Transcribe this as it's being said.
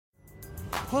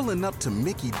Pulling up to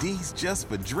Mickey D's just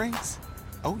for drinks?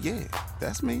 Oh yeah,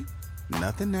 that's me.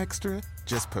 Nothing extra,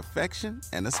 just perfection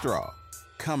and a straw.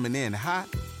 Coming in hot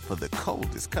for the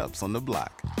coldest cups on the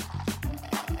block.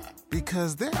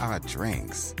 Because there are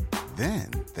drinks.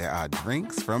 Then there are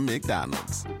drinks from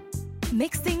McDonald's.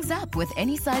 Mix things up with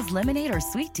any size lemonade or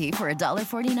sweet tea for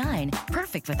 $1.49.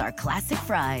 Perfect with our classic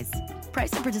fries.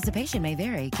 Price and participation may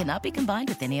vary. Cannot be combined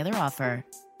with any other offer.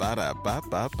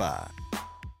 Ba-da-ba-ba-ba.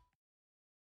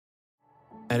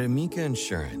 At Amica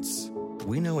Insurance,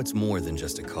 we know it's more than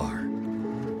just a car.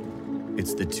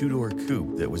 It's the two-door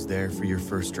coupe that was there for your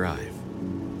first drive.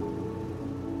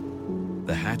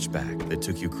 The hatchback that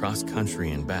took you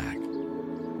cross-country and back.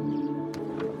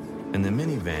 And the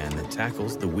minivan that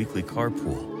tackles the weekly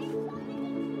carpool.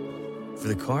 For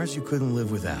the cars you couldn't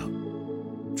live without,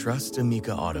 trust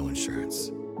Amica Auto Insurance.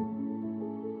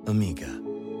 Amica.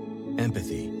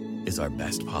 Empathy is our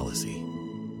best policy.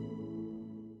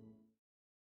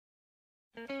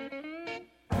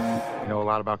 You know a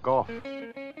lot about golf. Well,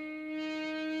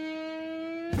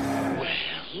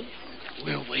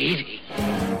 we're waiting.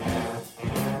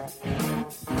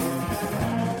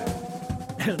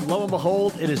 And lo and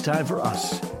behold, it is time for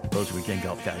us, those Weekend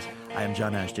Golf Guys. I am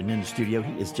John Ashton. In the studio,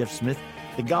 he is Jeff Smith,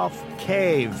 the Golf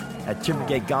Cave at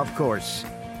Timbergate Golf Course,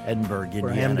 Edinburgh, Indiana.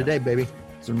 Where I am today, baby.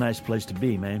 It's a nice place to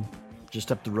be, man.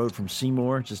 Just up the road from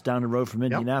Seymour, just down the road from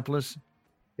Indianapolis.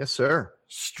 Yes, sir.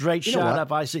 Straight shot up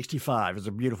I-65. It's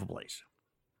a beautiful place.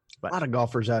 But a lot of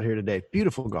golfers out here today.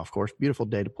 Beautiful golf course. Beautiful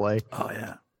day to play. Oh,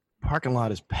 yeah. Parking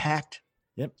lot is packed.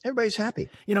 Yep. Everybody's happy.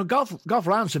 You know, golf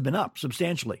rounds have been up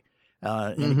substantially.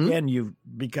 And again,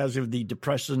 because of the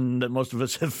depression that most of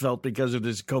us have felt because of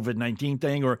this COVID-19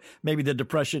 thing, or maybe the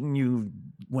depression you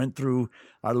went through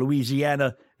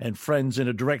Louisiana and friends in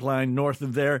a direct line north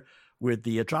of there with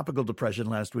the tropical depression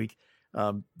last week.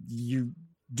 You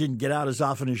didn't get out as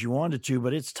often as you wanted to,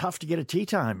 but it's tough to get a tee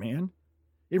time, man.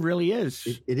 It really is.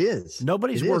 It is.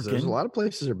 Nobody's working. There's a lot of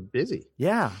places are busy.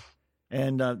 Yeah.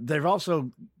 And they've also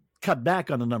cut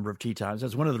back on the number of tee times.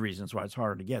 That's one of the reasons why it's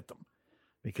harder to get them,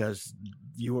 because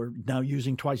you are now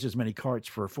using twice as many carts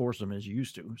for a foursome as you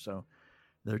used to. So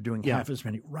they're doing half as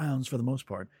many rounds for the most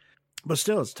part. But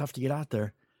still, it's tough to get out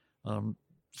there.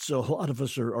 So a lot of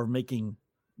us are making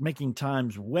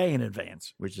times way in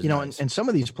advance, which is nice. And some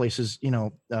of these places,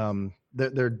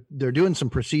 they're doing some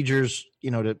procedures,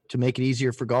 to make it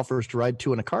easier for golfers to ride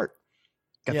two in a cart.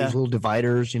 Got these little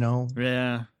dividers,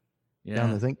 Yeah.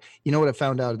 down the thing. You know what I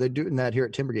found out? They're doing that here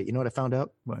at Timbergate. You know what I found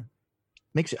out? What?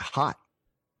 Makes it hot.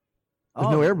 There's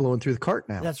no air blowing through the cart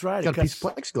now. That's right. Got a piece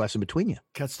of plexiglass in between you.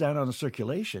 Cuts down on the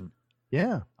circulation.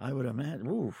 Yeah. I would imagine.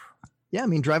 Oof. Yeah, I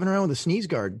mean, driving around with a sneeze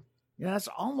guard. Yeah, that's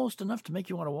almost enough to make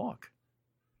you want to walk.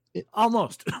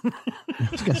 Almost. I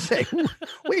was going to say,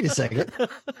 wait a second.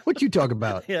 What you talk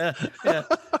about? Yeah.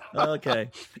 Okay.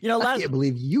 I can't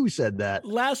believe you said that.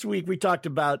 Last week we talked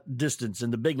about distance,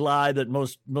 and the big lie that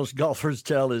most golfers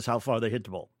tell is how far they hit the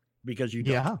ball, because you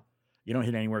don't. Yeah. You don't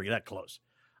hit anywhere that close.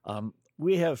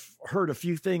 We have heard a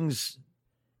few things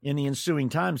in the ensuing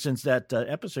time since that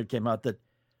episode came out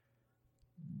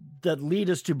that lead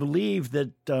us to believe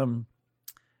that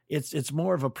it's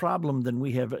more of a problem than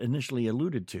we have initially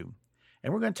alluded to.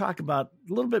 And we're going to talk about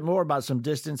a little bit more about some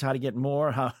distance, how to get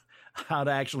more, how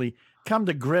to actually come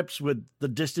to grips with the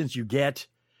distance you get,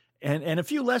 and a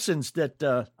few lessons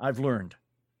that I've learned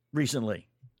recently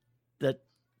that,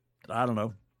 I don't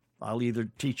know, I'll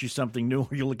either teach you something new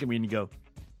or you'll look at me and you go,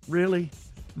 really?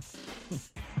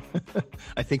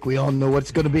 I think we all know what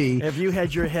it's going to be. Have you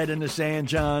had your head in the sand,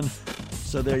 John?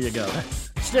 So there you go.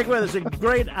 Stick with us. A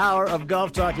great hour of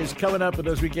golf talk is coming up with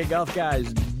those Weekend Golf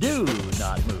Guys. Do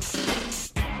not move.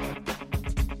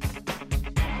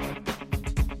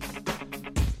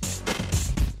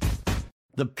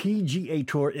 The PGA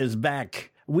Tour is back.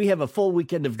 We have a full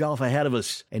weekend of golf ahead of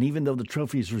us. And even though the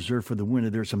trophy is reserved for the winner,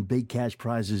 there are some big cash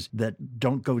prizes that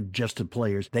don't go just to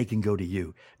players. They can go to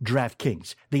you.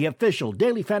 DraftKings, the official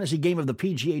daily fantasy game of the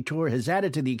PGA Tour, has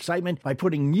added to the excitement by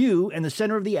putting you in the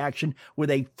center of the action with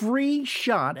a free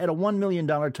shot at a $1 million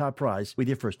top prize with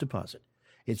your first deposit.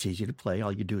 It's easy to play.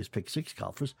 All you do is pick 6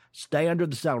 golfers, stay under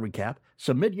the salary cap,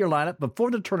 submit your lineup before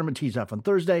the tournament tees off on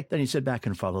Thursday, then you sit back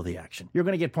and follow the action. You're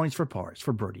going to get points for pars,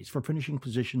 for birdies, for finishing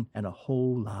position, and a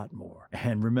whole lot more.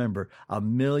 And remember, $1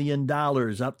 million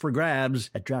up for grabs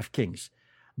at DraftKings.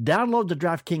 Download the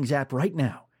DraftKings app right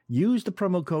now. Use the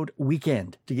promo code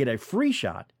WEEKEND to get a free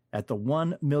shot at the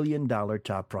 $1 million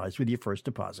top prize with your first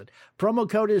deposit. Promo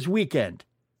code is WEEKEND.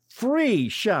 Free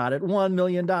shot at $1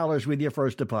 million with your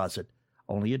first deposit.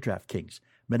 Only at DraftKings.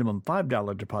 Minimum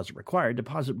 $5 deposit required.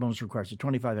 Deposit bonus requires a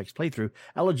 25x playthrough.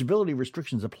 Eligibility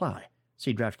restrictions apply.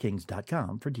 See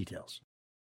DraftKings.com for details.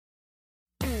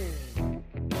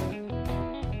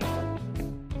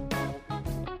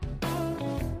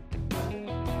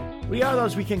 We are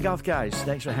those weekend golf guys.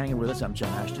 Thanks for hanging with us. I'm John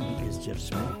Ashton. He is Jeff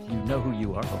Smith. You know who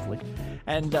you are, hopefully.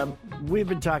 And we've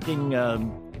been talking,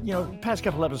 past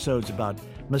couple episodes about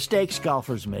mistakes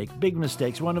golfers make, big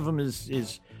mistakes. One of them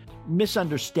is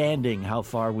misunderstanding how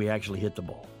far we actually hit the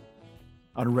ball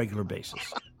on a regular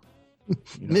basis.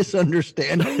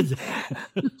 Misunderstanding.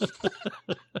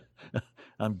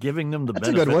 I'm giving them the That's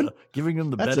benefit. a good one. Giving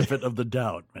them the benefit of the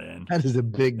doubt, man. That is a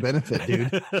big benefit,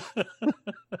 dude.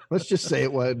 Let's just say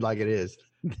it like it is.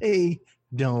 They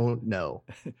don't know,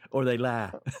 or they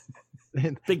laugh.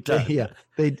 Big time.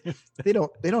 They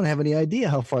don't have any idea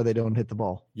how far they don't hit the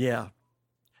ball. Yeah.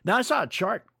 Now I saw a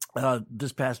chart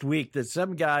this past week that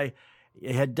some guy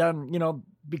had done.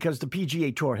 Because the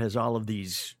PGA Tour has all of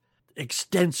these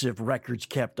extensive records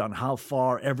kept on how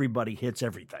far everybody hits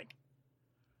everything.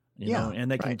 You know, and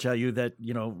they can tell you that,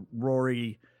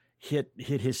 Rory hit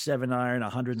his 7-iron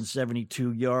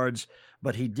 172 yards,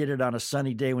 but he did it on a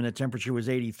sunny day when the temperature was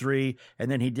 83,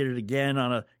 and then he did it again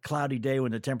on a cloudy day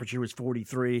when the temperature was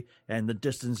 43, and the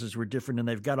distances were different, and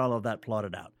they've got all of that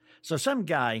plotted out. So some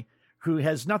guy who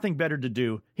has nothing better to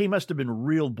do, he must have been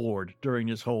real bored during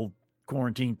this whole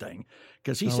quarantine thing,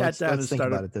 because he sat down and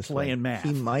started playing math.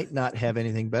 He might not have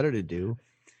anything better to do.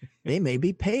 They may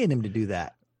be paying him to do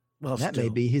that. Well, that may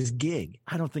be his gig.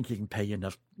 I don't think he can pay you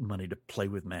enough money to play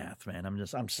with math, man.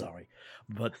 I'm sorry.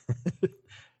 But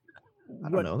I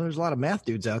don't know. There's a lot of math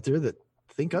dudes out there that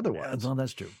think otherwise. Well,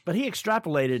 that's true. But he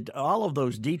extrapolated all of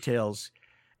those details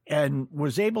and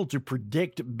was able to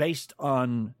predict, based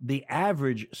on the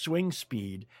average swing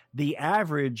speed, the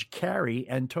average carry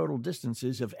and total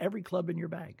distances of every club in your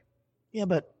bag. Yeah,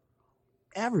 but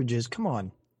averages, come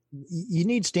on. You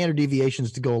need standard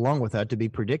deviations to go along with that to be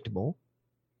predictable.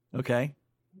 Okay.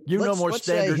 You know more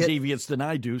standard deviants than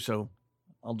I do, so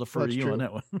I'll defer to you on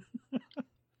that one.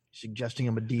 Suggesting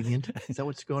I'm a deviant? Is that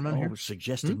what's going on here?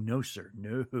 Suggesting no, sir.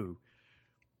 No.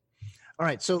 All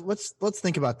right, so let's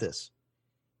think about this.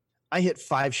 I hit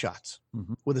 5 shots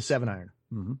with a 7-iron.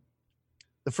 Mm-hmm.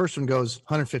 The first one goes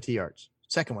 150 yards.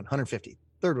 Second one, 150.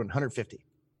 Third one, 150.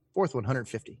 Fourth one,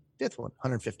 150. Fifth one,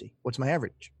 150. What's my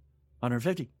average?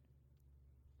 150.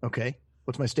 Okay.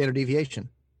 What's my standard deviation?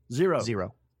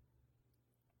 0.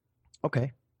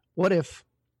 Okay. What if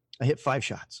I hit 5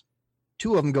 shots?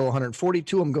 2 of them go 140,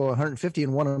 2 of them go 150,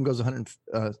 and one of them goes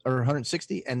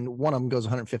 160, and one of them goes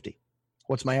 150.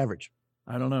 What's my average?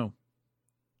 I don't know.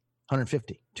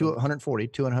 150, 2 at 140,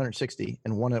 2 at 160,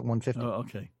 and 1 at 150. Oh,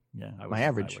 okay. Yeah. My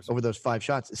average over those 5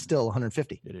 shots is still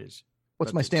 150. It is.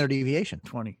 What's my standard deviation?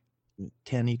 20.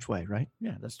 10 each way, right?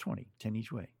 Yeah, that's 20. 10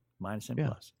 each way. Minus and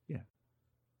plus. Yeah.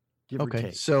 Give okay. or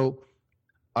take. So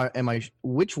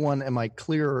which one am I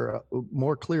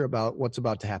more clear about what's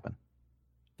about to happen?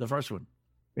 The first one.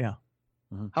 Yeah.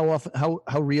 Mm-hmm. How often,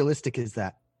 how realistic is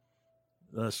that?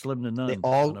 Slim to none. They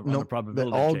all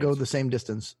probability go the same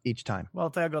distance each time. Well,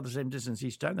 if they all go the same distance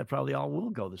each time, they probably all will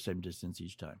go the same distance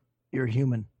each time. You're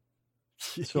human.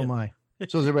 So am I.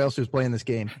 So is everybody else who's playing this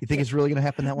game. You think it's really going to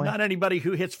happen that way? Not anybody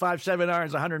who hits 5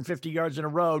 7-irons 150 yards in a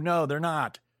row. No, they're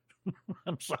not.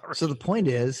 I'm sorry. So the point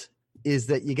is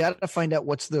that you got to find out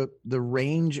what's the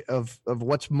range of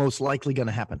what's most likely going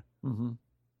to happen. Mm-hmm.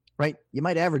 Right? You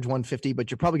might average 150,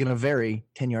 but you're probably going to vary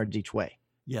 10 yards each way.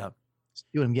 Yeah. See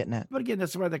what I'm getting at? But again,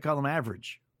 that's why they call them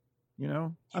average. Yeah.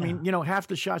 I mean, half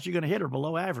the shots you're going to hit are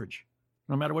below average,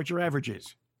 no matter what your average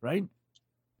is, right?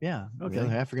 Yeah. Okay. The other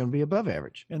half are going to be above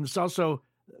average. And it's also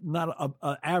not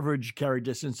an average carry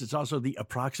distance. It's also the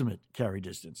approximate carry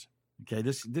distance. Okay.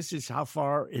 This is how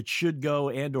far it should go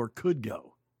and or could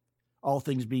go, all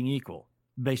things being equal,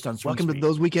 based on swing Welcome speed. to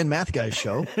Those Weekend Math Guys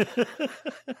show.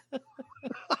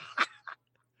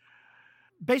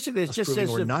 Basically, it just says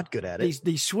we're not good at it.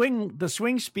 The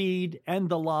swing speed and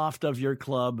the loft of your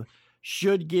club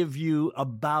should give you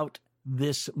about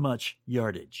this much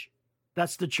yardage.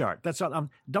 That's the chart. That's all.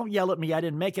 Don't yell at me. I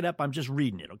didn't make it up. I'm just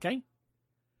reading it. Okay.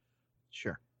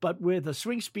 Sure. But with a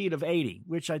swing speed of 80,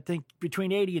 which I think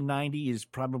between 80 and 90 is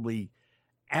probably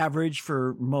average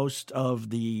for most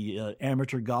of the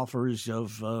amateur golfers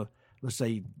of, let's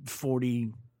say,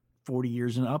 40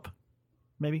 years and up,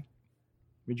 maybe.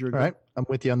 Would you agree? All right. I'm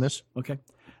with you on this. Okay.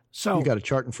 So you got a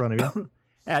chart in front of you.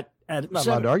 I'm not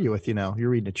allowed to argue with you now. You're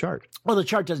reading a chart. Well, the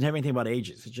chart doesn't have anything about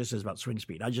ages. It just says about swing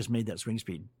speed. I just made that swing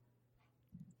speed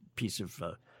piece of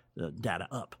data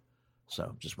up.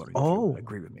 So just wondering if you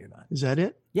agree with me or not. Is that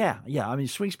it? Yeah. I mean,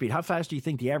 swing speed. How fast do you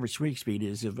think the average swing speed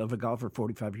is of a golfer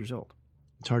 45 years old?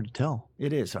 It's hard to tell.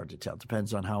 It is hard to tell. It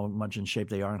depends on how much in shape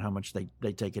they are and how much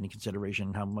they take into consideration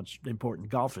and how much important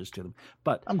golf is to them.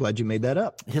 But I'm glad you made that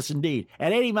up. yes, indeed.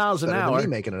 At 80 miles an Better hour.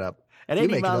 than me making it up. At you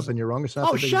 80 make miles, it up and you're wrong. It's not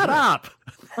oh, so big a shut deal. up.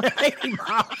 At 80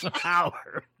 miles an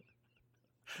hour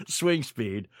swing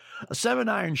speed, a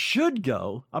 7-iron should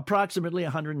go approximately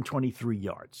 123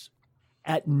 yards.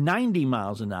 At 90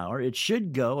 miles an hour, it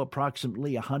should go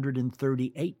approximately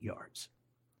 138 yards.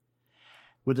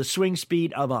 With a swing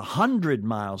speed of 100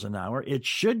 miles an hour, it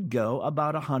should go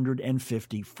about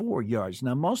 154 yards.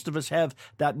 Now, most of us have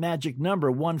that magic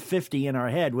number 150 in our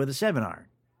head with a 7-iron.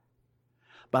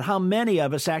 But how many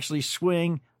of us actually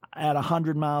swing at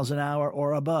 100 miles an hour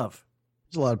or above?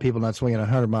 There's a lot of people not swinging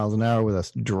 100 miles an hour with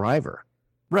a driver.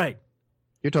 Right.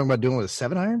 You're talking about doing it with a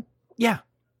 7-iron? Yeah.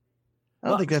 I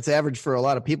don't think that's average for a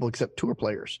lot of people except tour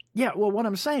players. Yeah, well, what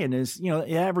I'm saying is,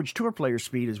 the average tour player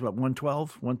speed is what,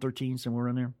 112, 113, somewhere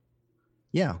in there?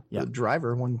 Yeah. The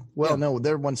driver, no,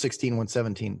 they're 116,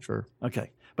 117 for. Okay.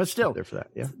 But still, there for that,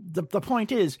 yeah. The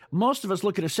point is, most of us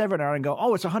look at a 7-iron and go,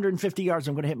 oh, it's 150 yards,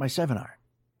 I'm going to hit my 7-iron.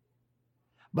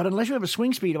 But unless you have a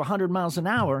swing speed of 100 miles an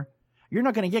hour, you're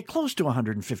not going to get close to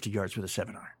 150 yards with a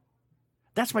 7-iron.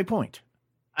 That's my point.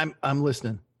 I'm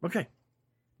listening. Okay.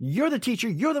 You're the teacher.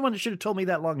 You're the one that should have told me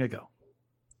that long ago.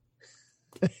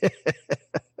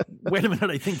 Wait a minute.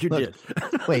 I think you did.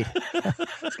 Wait. I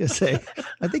was going to say,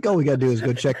 I think all we got to do is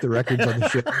go check the records on the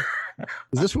show.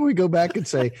 Is this where we go back and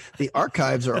say the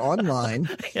archives are online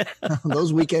on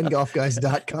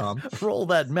thoseweekendgolfguys.com? Roll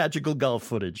that magical golf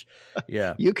footage.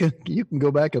 Yeah. You can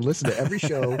go back and listen to every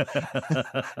show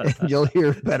and you'll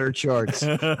hear better charts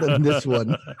than this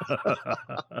one.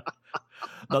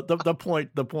 The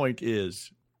point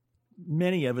is,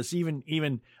 many of us,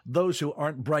 even those who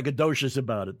aren't braggadocious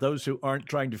about it, those who aren't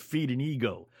trying to feed an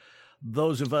ego,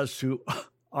 those of us who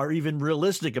are even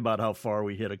realistic about how far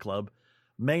we hit a club,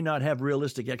 may not have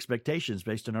realistic expectations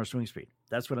based on our swing speed.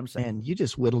 That's what I'm saying. And you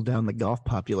just whittled down the golf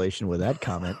population with that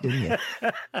comment, didn't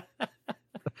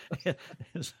you?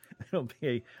 There'll be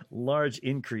a large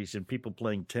increase in people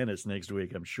playing tennis next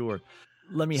week, I'm sure.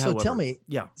 So tell me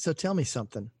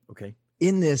something. Okay.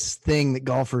 In this thing that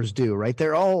golfers do, right?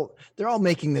 They're all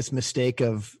making this mistake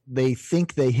of they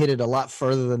think they hit it a lot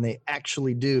further than they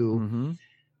actually do. Mm-hmm.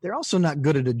 They're also not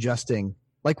good at adjusting,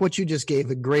 like what you just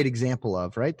gave a great example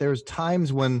of, right? There's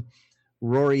times when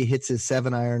Rory hits his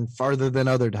 7-iron farther than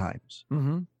other times.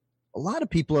 Mm-hmm. A lot of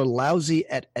people are lousy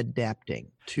at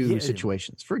adapting to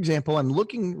situations. For example, I'm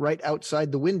looking right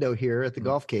outside the window here at the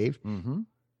golf cave. Mm-hmm.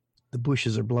 The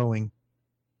bushes are blowing.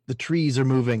 The trees are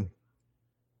moving.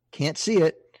 Can't see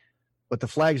it, but the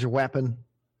flags are whapping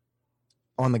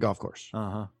on the golf course.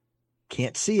 Uh-huh.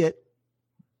 Can't see it,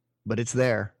 but it's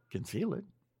there. Can feel it.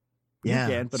 Yeah.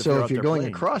 You can, but so if you're going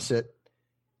playing across it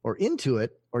or into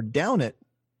it or down it,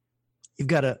 you've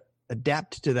got to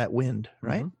adapt to that wind,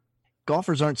 right? Mm-hmm.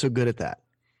 Golfers aren't so good at that.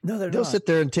 No, they'll not. Sit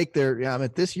there and take I'm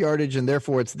at this yardage and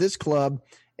therefore it's this club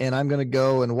and I'm going to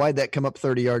go, and why'd that come up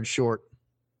 30 yards short?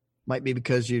 Might be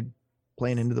because you're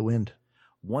playing into the wind.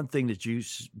 One thing that you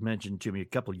mentioned to me a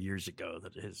couple of years ago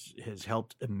that has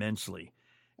helped immensely.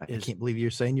 I can't believe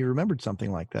you're saying you remembered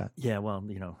something like that. Yeah, well,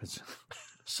 it's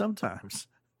sometimes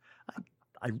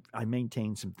I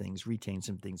retain some things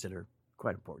that are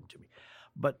quite important to me.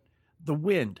 But the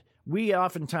wind, we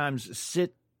oftentimes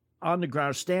sit on the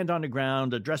ground, stand on the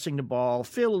ground, addressing the ball,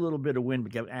 feel a little bit of wind,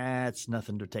 but go, it's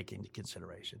nothing to take into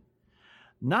consideration.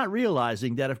 Not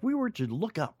realizing that if we were to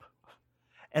look up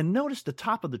and notice the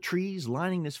top of the trees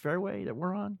lining this fairway that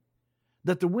we're on,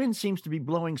 that the wind seems to be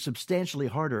blowing substantially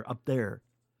harder up there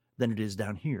than it is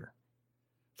down here.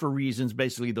 For reasons,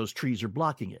 basically, those trees are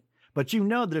blocking it. But you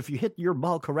know that if you hit your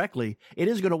ball correctly, it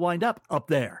is going to wind up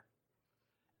there,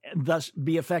 and thus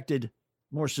be affected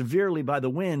more severely by the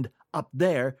wind up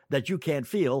there that you can't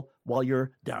feel while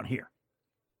you're down here.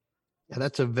 Yeah,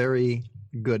 that's a very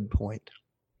good point.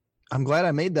 I'm glad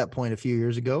I made that point a few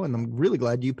years ago, and I'm really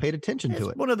glad you paid attention to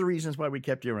it. One of the reasons why we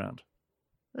kept you around.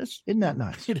 Isn't that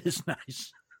nice? It is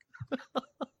nice.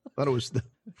 Thought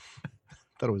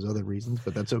it was other reasons,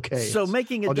 but that's okay. So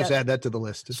I'll just add that to the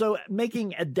list. So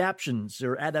making adaptations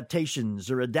or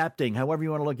adaptations or adapting, however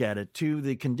you want to look at it, to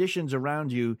the conditions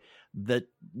around you that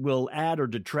will add or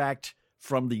detract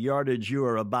from the yardage you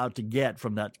are about to get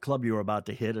from that club you are about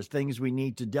to hit is things we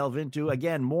need to delve into.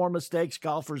 Again, more mistakes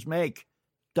golfers make.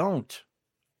 Don't.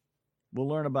 We'll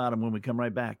learn about them when we come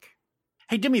right back.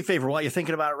 Hey, do me a favor while you're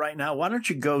thinking about it right now. Why don't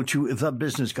you go to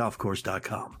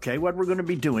thebusinessgolfcourse.com? Okay, what we're going to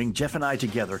be doing, Jeff and I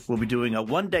together, we'll be doing a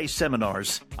one-day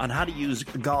seminars on how to use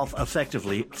golf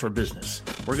effectively for business.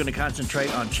 We're going to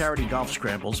concentrate on charity golf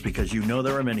scrambles because you know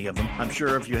there are many of them. I'm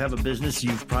sure if you have a business,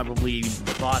 you've probably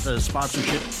bought a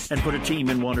sponsorship and put a team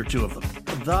in one or two of them.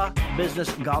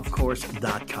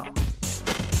 Thebusinessgolfcourse.com.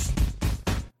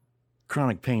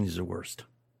 Chronic pain is the worst.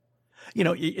 You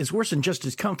know, it's worse than just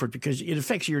discomfort because it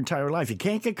affects your entire life. You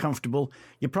can't get comfortable.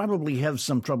 You probably have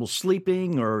some trouble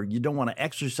sleeping, or you don't want to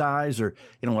exercise, or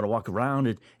you don't want to walk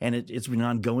around. It's been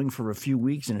ongoing for a few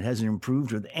weeks and it hasn't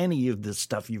improved with any of the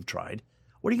stuff you've tried.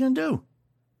 What are you going to do?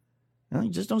 Well, you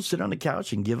just don't sit on the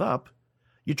couch and give up.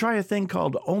 You try a thing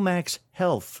called Omax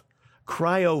Health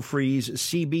Cryo Freeze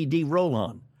CBD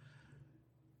Roll-On.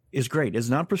 It's great. It's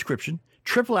not prescription.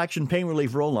 Triple action pain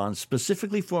relief roll-on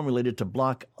specifically formulated to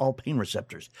block all pain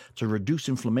receptors, to reduce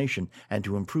inflammation, and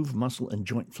to improve muscle and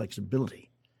joint flexibility.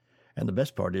 And the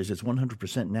best part is it's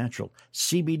 100% natural.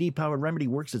 CBD-powered remedy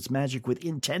works its magic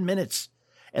within 10 minutes,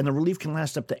 and the relief can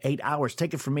last up to 8 hours.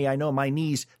 Take it from me. I know my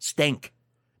knees stink.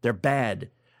 They're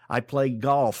bad. I play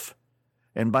golf,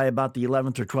 and by about the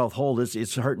 11th or 12th hole,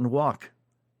 it's hurting to walk.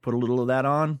 Put a little of that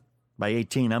on. By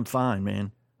 18, I'm fine,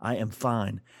 man. I am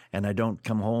fine, and I don't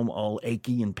come home all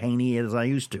achy and painy as I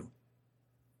used to.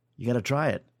 You got to try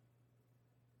it.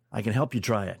 I can help you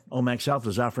try it. Omax Health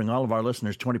is offering all of our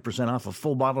listeners 20% off a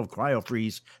full bottle of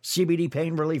CryoFreeze CBD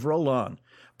Pain Relief Roll-On.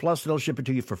 Plus, they'll ship it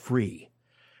to you for free.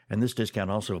 And this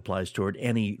discount also applies toward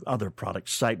any other product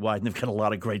site-wide, and they've got a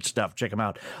lot of great stuff. Check them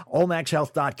out.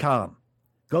 OmaxHealth.com.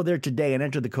 Go there today and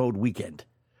enter the code WEEKEND.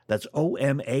 That's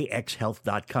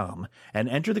OMAXHealth.com, and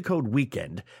enter the code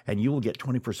WEEKEND, and you will get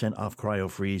 20% off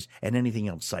CryoFreeze and anything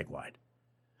else site-wide.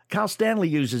 Kyle Stanley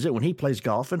uses it when he plays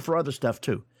golf and for other stuff,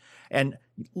 too. And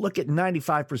look at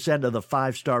 95% of the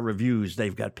 5-star reviews.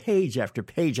 They've got page after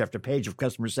page after page of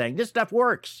customers saying, this stuff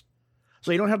works.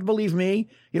 So you don't have to believe me.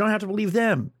 You don't have to believe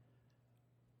them.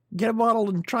 Get a bottle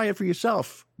and try it for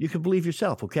yourself. You can believe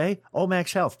yourself, okay?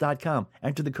 OMAXHealth.com.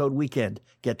 Enter the code WEEKEND.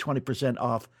 Get 20%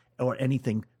 off or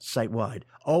anything site-wide.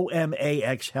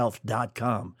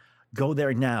 OMAXHealth.com. Go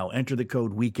there now. Enter the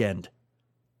code WEEKEND.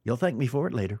 You'll thank me for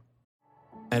it later.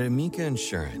 At Amica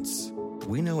Insurance,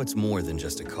 we know it's more than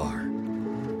just a car.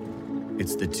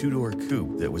 It's the two-door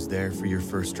coupe that was there for your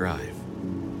first drive.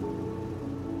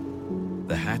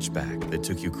 The hatchback that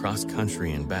took you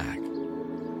cross-country and back.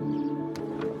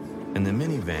 And the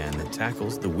minivan that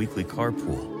tackles the weekly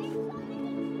carpool.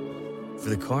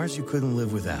 For the cars you couldn't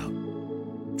live without,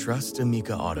 trust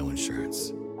Amica Auto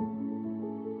Insurance.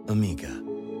 Amica.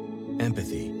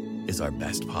 Empathy is our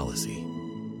best policy.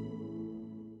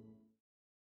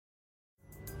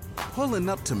 Pulling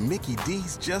up to Mickey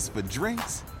D's just for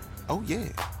drinks? Oh yeah,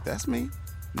 that's me.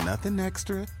 Nothing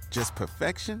extra, just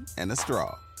perfection and a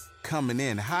straw. Coming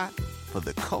in hot for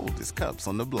the coldest cups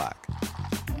on the block.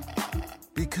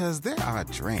 Because there are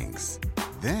drinks.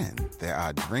 Then there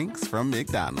are drinks from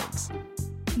McDonald's.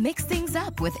 Mix things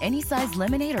up with any size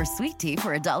lemonade or sweet tea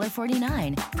for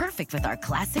 $1.49. Perfect with our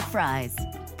classic fries.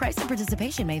 Price and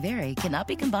participation may vary. Cannot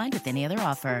be combined with any other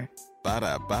offer.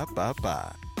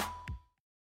 Ba-da-ba-ba-ba.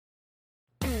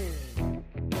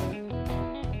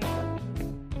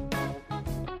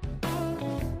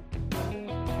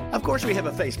 Of course, we have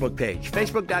a Facebook page,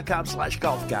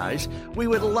 facebook.com/golfguys. We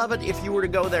would love it if you were to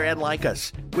go there and like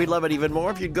us. We'd love it even more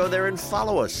if you'd go there and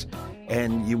follow us.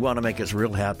 And you want to make us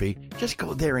real happy, just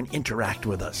go there and interact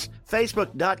with us.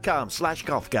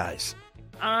 Facebook.com/golfguys.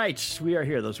 All right, we are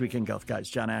here, those weekend golf guys.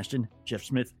 John Ashton, Jeff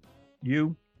Smith,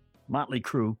 you, Motley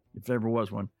Crue, if there ever was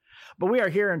one. But we are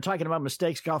here and talking about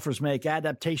mistakes golfers make,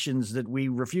 adaptations that we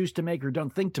refuse to make or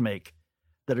don't think to make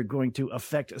that are going to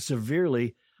affect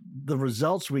severely the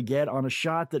results we get on a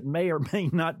shot that may or may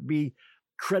not be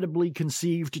credibly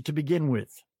conceived to begin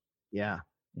with. Yeah.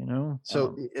 You know?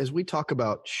 So as we talk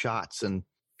about shots and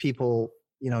people,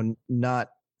 not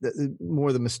more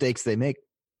of the mistakes they make,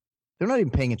 they're not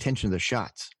even paying attention to the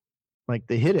shots. Like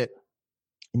they hit it,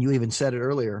 and you even said it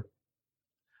earlier.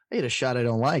 I hit a shot I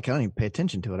don't like. I don't even pay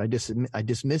attention to it. I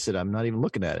dismiss it. I'm not even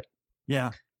looking at it.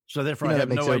 Yeah. So therefore, I have that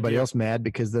makes no everybody idea. else mad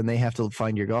because then they have to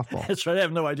find your golf ball. That's right. I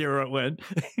have no idea where it went.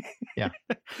 Yeah.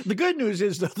 The good news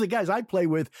is the guys I play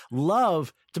with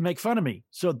love to make fun of me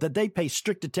so that they pay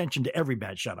strict attention to every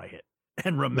bad shot I hit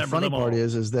and remember the funny them all. part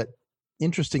is that,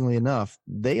 interestingly enough,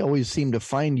 they always seem to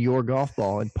find your golf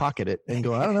ball and pocket it and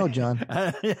go, I don't know, John.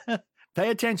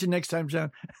 Pay attention next time,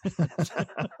 John.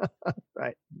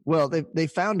 Right. Well, they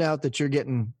found out that you're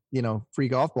getting, free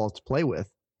golf balls to play with.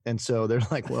 And so they're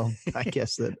like, well, I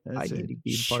guess that I need to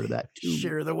be part of that too.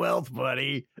 Share the wealth,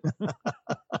 buddy.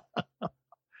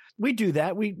 we do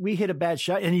that. We hit a bad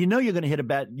shot, and you're going to hit a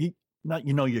bad.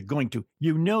 You're going to.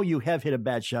 You have hit a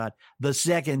bad shot the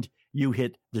second you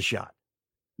hit the shot.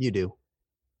 You do.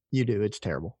 It's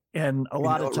terrible. And a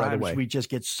lot of times we just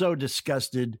get so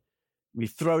disgusted. We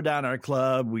throw down our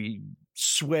club. We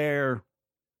swear.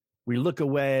 We look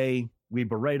away. We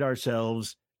berate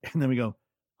ourselves, and then we go,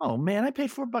 "Oh man, I paid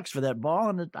 $4 for that ball,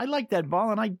 and I like that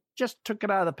ball, and I just took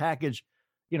it out of the package,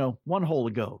 1 hole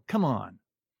ago. Come on,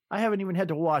 I haven't even had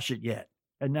to wash it yet,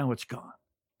 and now it's gone."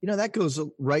 That goes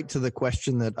right to the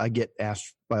question that I get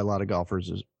asked by a lot of golfers: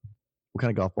 is what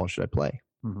kind of golf ball should I play?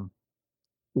 Mm-hmm.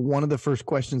 One of the first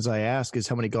questions I ask is,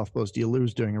 how many golf balls do you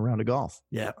lose during a round of golf?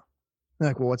 Yeah. They're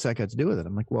like, well, what's that got to do with it?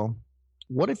 I'm like, well,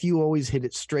 what if you always hit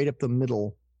it straight up the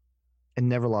middle and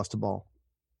never lost a ball?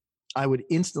 I would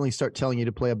instantly start telling you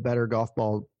to play a better golf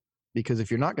ball, because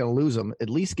if you're not going to lose them, at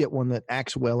least get one that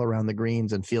acts well around the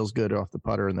greens and feels good off the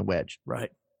putter and the wedge.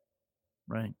 Right.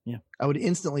 Yeah. I would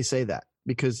instantly say that,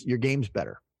 because your game's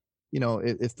better.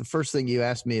 If the first thing you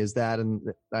ask me is that, and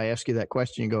I ask you that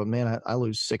question, you go, man, I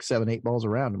lose 6, 7, 8 balls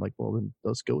around. I'm like, well, then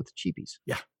let's go with the cheapies.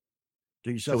 Yeah.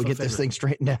 Do yourself so we get this thing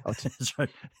straightened out. That's right.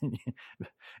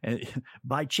 And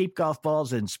buy cheap golf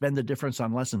balls and spend the difference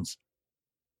on lessons.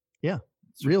 Yeah.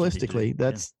 Realistically,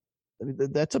 that's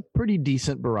a pretty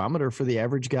decent barometer for the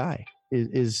average guy.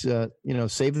 Is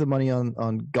save the money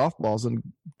on golf balls and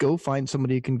go find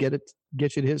somebody who can get you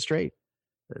to hit straight.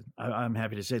 I'm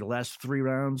happy to say the last 3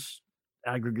 rounds,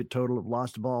 aggregate total of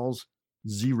lost balls,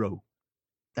 0.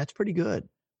 That's pretty good.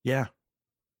 Yeah.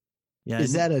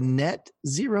 Is that a net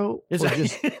 0? Is that,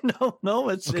 just... No.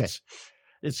 It's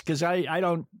because I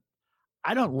don't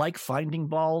like finding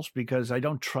balls because I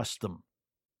don't trust them.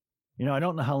 I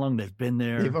don't know how long they've been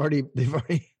there. They've already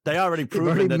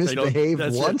proven that misbehaved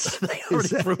once. They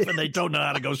already proven they don't know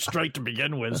how to go straight to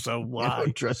begin with. So why? I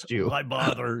don't trust you. Why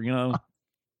bother?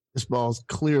 This ball's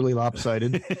clearly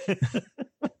lopsided.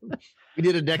 We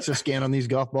did a DEXA scan on these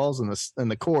golf balls,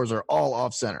 and the cores are all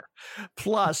off center.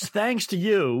 Plus, thanks to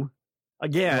you,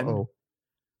 again,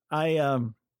 I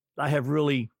have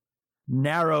really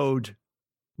narrowed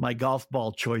my golf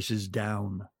ball choices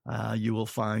down. You will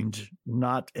find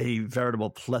not a veritable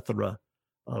plethora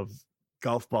of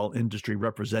golf ball industry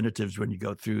representatives when you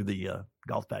go through the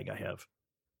golf bag I have.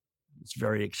 It's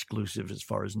very exclusive as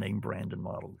far as name, brand, and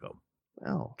model go.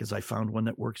 Wow. Because I found one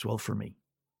that works well for me,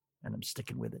 and I'm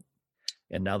sticking with it.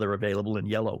 And now they're available in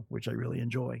yellow, which I really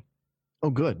enjoy.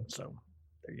 Oh, good. So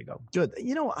there you go. Good.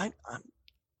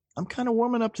 I'm kind of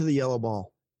warming up to the yellow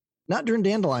ball. Not during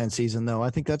dandelion season, though. I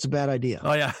think that's a bad idea.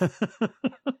 Oh, yeah.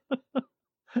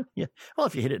 Yeah. Well,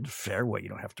 if you hit it in fairway, you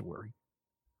don't have to worry.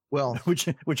 Well, would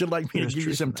you like me to give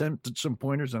you some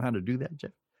pointers on how to do that,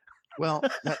 Jeff? Well,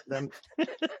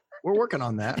 we're working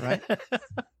on that, right?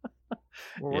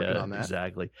 We're working on that.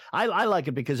 Exactly. I like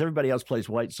it because everybody else plays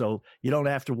white, so you don't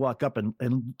have to walk up and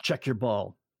check your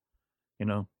ball.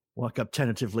 Walk up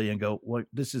tentatively and go, "What?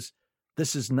 This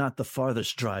is not the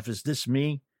farthest drive. Is this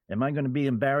me? Am I going to be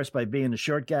embarrassed by being the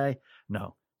short guy?"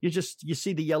 No. You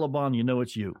see the yellow ball and you know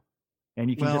it's you. And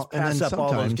you can just pass up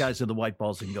all those guys with the white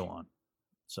balls and go on.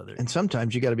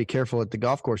 Sometimes you got to be careful at the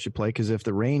golf course you play, because if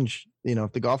the range,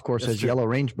 if the golf course has yellow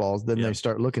range balls, then they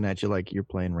start looking at you like you're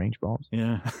playing range balls.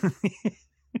 Yeah.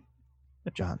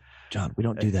 John, we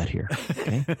don't do that here.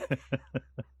 Okay.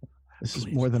 This is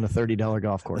more than a $30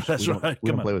 golf course. That's right.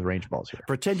 We don't play with range balls here.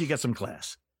 Pretend you got some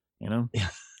class, Yeah,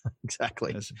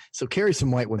 exactly. So carry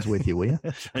some white ones with you, will you?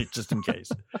 Just in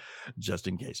case. Just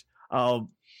in case.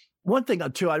 One thing,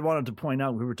 too, I wanted to point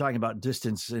out, we were talking about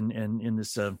distance in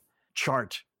this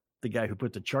chart. The guy who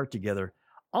put the chart together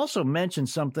also mentioned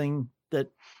something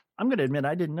that I'm going to admit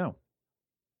I didn't know.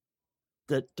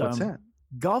 What's that?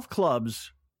 Golf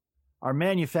clubs are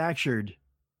manufactured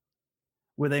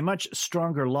with a much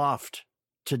stronger loft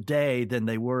today than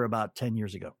they were about 10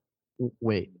 years ago.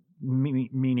 Wait.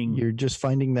 Meaning you're just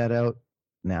finding that out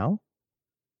now?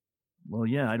 Well,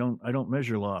 yeah, I don't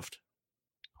measure loft.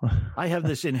 I have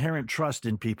this inherent trust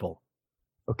in people.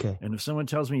 Okay. And if someone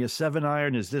tells me a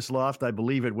 7-iron is this loft, I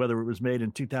believe it, whether it was made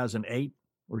in 2008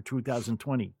 or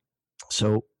 2020.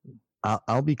 So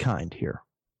I'll be kind here.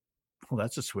 Well,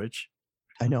 that's a switch.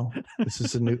 I know. This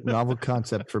is a new novel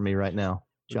concept for me right now,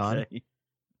 John. Okay.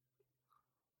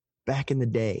 Back in the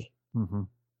day,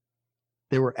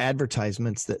 there were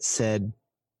advertisements that said,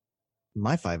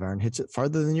 my 5-iron hits it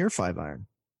farther than your 5-iron.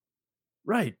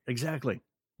 Right. Exactly.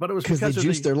 But it was because they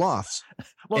juiced their lofts,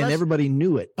 and everybody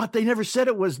knew it. But they never said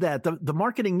it was that. The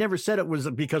marketing never said it was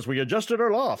because we adjusted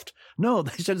our loft. No,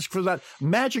 they said it's for that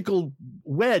magical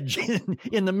wedge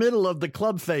in the middle of the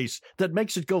club face that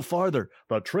makes it go farther.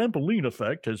 The trampoline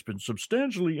effect has been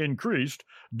substantially increased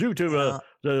due to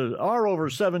the R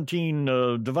over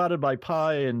 17 divided by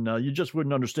pi, and you just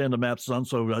wouldn't understand the math, son,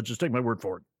 so just take my word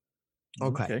for it.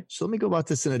 Okay. So let me go about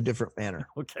this in a different manner.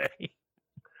 Okay.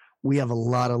 We have a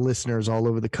lot of listeners all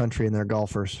over the country, and they're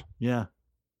golfers. Yeah.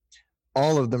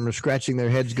 All of them are scratching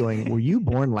their heads going, were you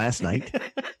born last night?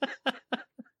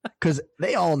 Because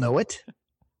they all know it.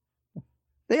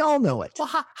 They all know it. Well,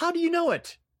 how do you know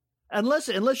it?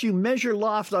 Unless you measure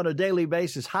loft on a daily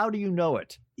basis, how do you know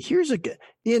it? Here's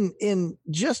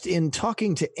in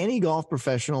talking to any golf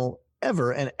professional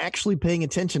ever and actually paying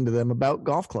attention to them about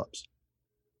golf clubs.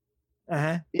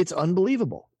 It's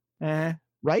unbelievable.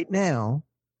 Right now,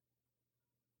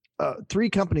 3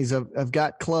 companies have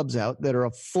got clubs out that are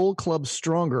a full club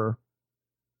stronger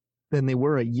than they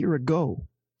were a year ago.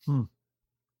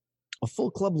 A full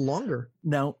club longer.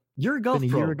 Now, you're a golf than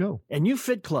a pro, year ago, and you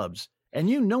fit clubs, and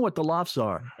you know what the lofts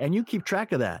are, and you keep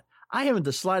track of that. I haven't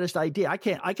the slightest idea.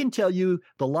 I can tell you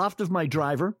the loft of my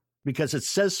driver because it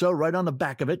says so right on the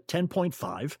back of it,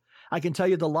 10.5. I can tell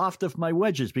you the loft of my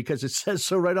wedges because it says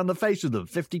so right on the face of them,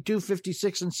 52,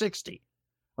 56, and 60.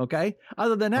 Okay.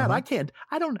 Other than that,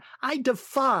 I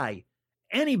defy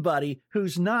anybody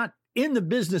who's not in the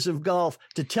business of golf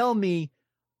to tell me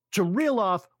to reel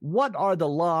off what are the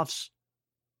lofts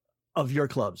of your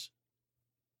clubs.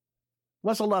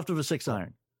 What's the loft of a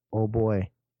 6-iron? Oh boy,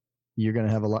 you're going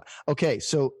to have a lot. Okay.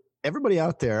 So everybody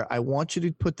out there, I want you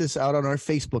to put this out on our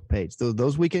Facebook page,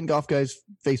 those Weekend Golf Guys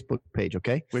Facebook page.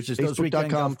 Okay. Which is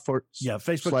Facebook.com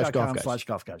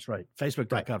Facebook.com/golf guys. Right.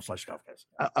 Facebook.com/golf guys.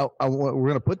 We're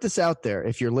going to put this out there.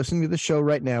 If you're listening to the show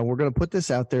right now, we're going to put this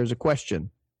out there as a question,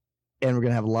 and we're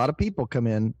going to have a lot of people come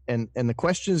in. And the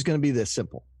question is going to be this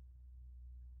simple.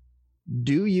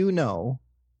 Do you know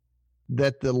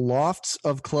that the lofts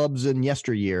of clubs in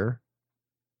yesteryear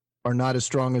are not as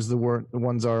strong as the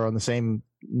ones are on the same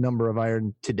number of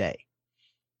iron today?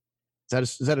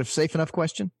 Is that a safe enough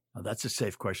question? Oh, that's a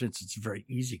safe question. It's a very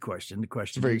easy question. The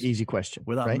question is a very easy question.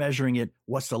 Without measuring it,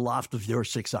 what's the loft of your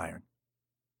 6-iron?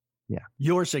 Yeah.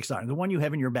 Your 6-iron, the one you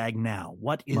have in your bag now.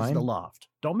 What is the loft?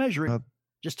 Don't measure it.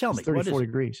 Just tell me. 34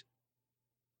 degrees.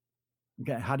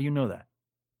 Okay. How do you know that?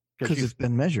 Because it's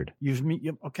been measured.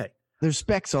 Okay. There's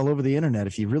specs all over the internet.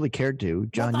 If you really cared to,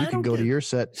 John, you can go to your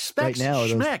set specs, right now.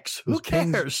 Those who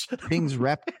cares? Pings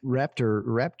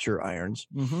Raptor irons.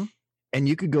 Mm-hmm. And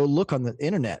you could go look on the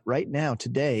internet right now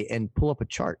today and pull up a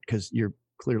chart because you're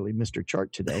clearly Mr.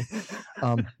 Chart today.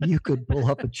 You could pull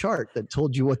up a chart that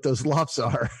told you what those lofts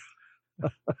are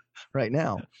right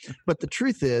now. But the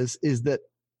truth is that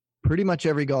pretty much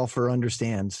every golfer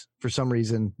understands, for some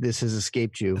reason, this has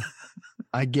escaped you.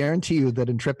 I guarantee you that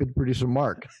intrepid producer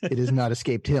Mark, it has not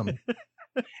escaped him.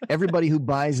 Everybody who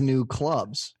buys new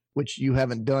clubs, which you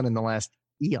haven't done in the last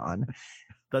eon,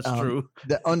 that's true,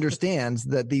 that understands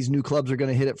that these new clubs are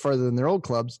going to hit it farther than their old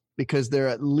clubs because they're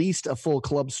at least a full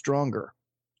club stronger,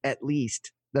 at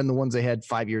least, than the ones they had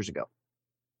 5 years ago.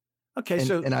 Okay,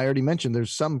 and I already mentioned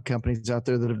there's some companies out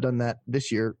there that have done that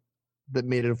this year that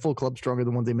made it a full club stronger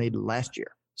than the ones they made last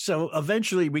year. So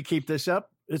eventually we keep this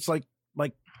up. It's like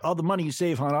all the money you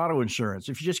save on auto insurance.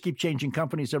 If you just keep changing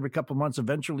companies every couple of months,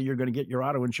 eventually you're going to get your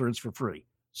auto insurance for free.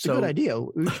 It's a good idea.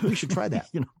 We should try that.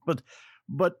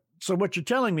 But so what you're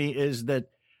telling me is that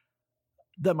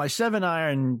my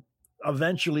 7-iron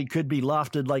eventually could be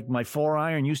lofted like my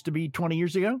 4-iron used to be 20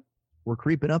 years ago? We're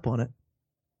creeping up on it.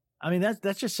 I mean,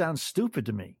 that just sounds stupid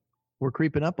to me. We're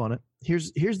creeping up on it.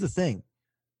 Here's the thing.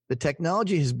 The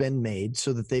technology has been made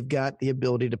so that they've got the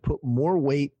ability to put more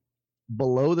weight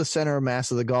below the center of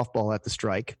mass of the golf ball at the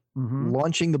strike,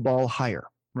 launching the ball higher.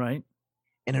 Right.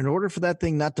 And in order for that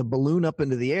thing not to balloon up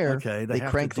into the air, they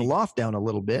crank the loft down a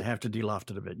little bit. They have to de-loft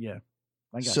it a bit, yeah.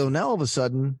 So now all of a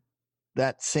sudden,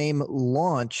 that same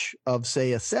launch of,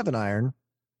 say, a 7-iron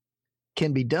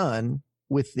can be done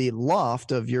with the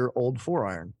loft of your old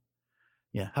 4-iron.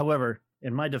 Yeah. However,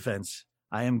 in my defense,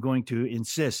 I am going to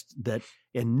insist that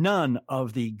in none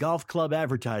of the golf club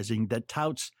advertising that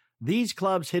touts these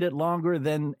clubs hit it longer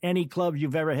than any club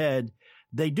you've ever had,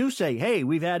 they do say, hey,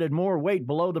 we've added more weight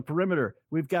below the perimeter.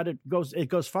 We've got it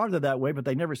goes farther that way, but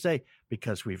they never say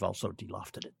because we've also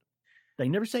de-lofted it. They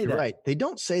never say that. Right. They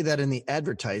don't say that in the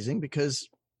advertising because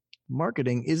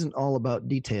marketing isn't all about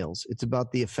details. It's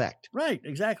about the effect. Right.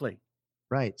 Exactly.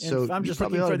 Right. And so I'm you just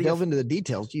probably looking ought for to delve into the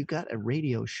details. You got a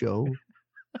radio show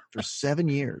for 7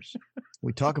 years.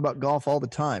 We talk about golf all the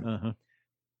time.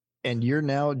 And you're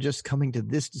now just coming to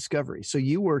this discovery. So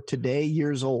you were today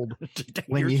years old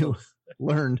when you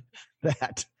learned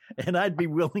that. And I'd be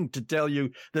willing to tell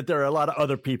you that there are a lot of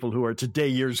other people who are today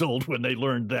years old when they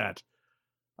learned that.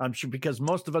 I'm sure, because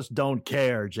most of us don't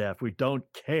care, Jeff. We don't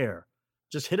care.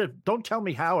 Just hit it. Don't tell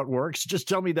me how it works. Just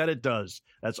tell me that it does.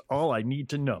 That's all I need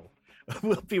to know.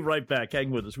 We'll be right back. Hang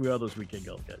with us. We are those Weekend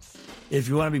Golf Guys. If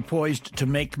you want to be poised to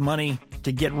make money,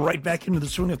 to get right back into the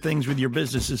swing of things with your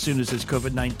business as soon as this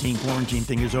COVID-19 quarantine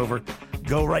thing is over,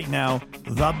 go right now,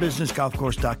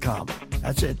 thebusinessgolfcourse.com.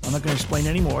 That's it. I'm not going to explain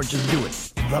any more. Just do it.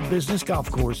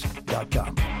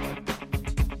 thebusinessgolfcourse.com.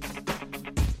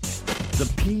 The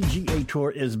PGA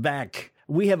Tour is back.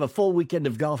 We have a full weekend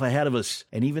of golf ahead of us,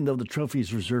 and even though the trophy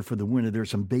is reserved for the winner, there are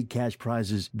some big cash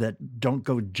prizes that don't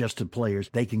go just to players.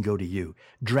 They can go to you.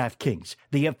 DraftKings,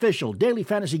 the official daily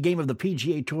fantasy game of the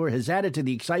PGA Tour, has added to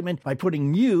the excitement by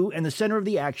putting you in the center of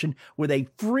the action with a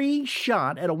free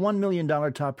shot at a $1 million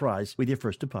top prize with your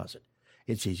first deposit.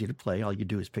 It's easy to play. All you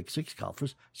do is pick 6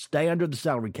 golfers, stay under the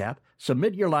salary cap,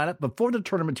 submit your lineup before the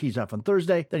tournament tees off on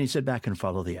Thursday, then you sit back and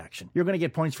follow the action. You're going to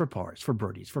get points for pars, for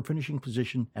birdies, for finishing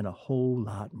position, and a whole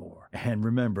lot more. And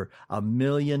remember, $1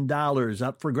 million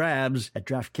up for grabs at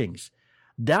DraftKings.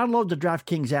 Download the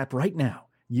DraftKings app right now.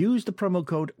 Use the promo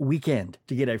code WEEKEND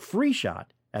to get a free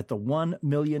shot at the $1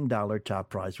 million top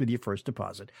prize with your first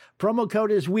deposit. Promo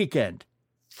code is WEEKEND.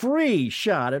 Free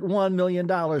shot at $1 million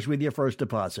with your first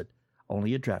deposit.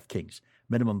 Only at DraftKings.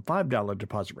 Minimum $5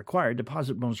 deposit required.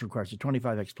 Deposit bonus requires a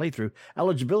 25x playthrough.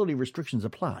 Eligibility restrictions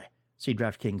apply. See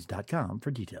DraftKings.com for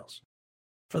details.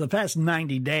 For the past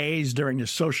 90 days during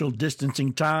this social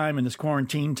distancing time and this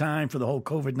quarantine time for the whole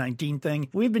COVID-19 thing,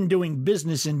 we've been doing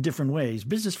business in different ways,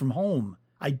 business from home.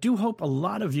 I do hope a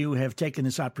lot of you have taken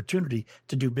this opportunity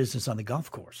to do business on the golf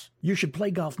course. You should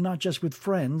play golf not just with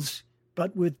friends,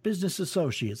 but with business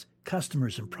associates,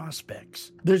 customers, and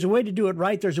prospects. There's a way to do it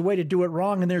right, there's a way to do it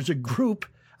wrong, and there's a group,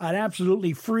 an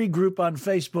absolutely free group on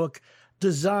Facebook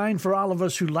designed for all of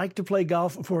us who like to play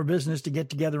golf for business to get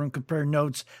together and compare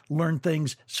notes, learn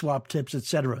things, swap tips,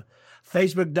 etc.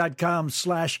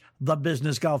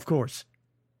 Facebook.com/thebusinessgolfcourse.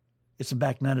 It's a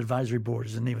Back Nine Advisory Board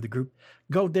is the name of the group.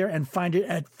 Go there and find it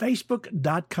at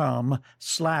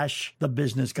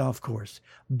Facebook.com/thebusinessgolfcourse.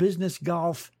 Business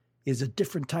golf is a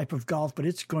different type of golf, but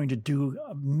it's going to do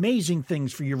amazing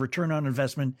things for your return on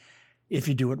investment if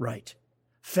you do it right.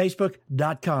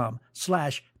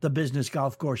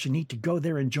 Facebook.com/thebusinessgolfcourse. You need to go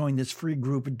there and join this free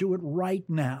group and do it right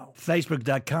now.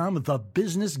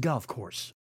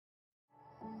 Facebook.com/thebusinessgolfcourse.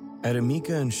 At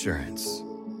Amica Insurance,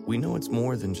 we know it's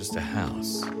more than just a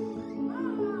house.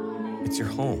 It's your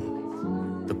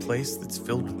home, the place that's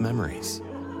filled with memories.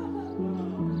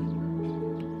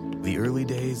 The early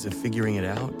days of figuring it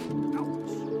out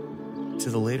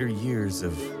to the later years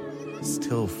of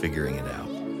still figuring it out.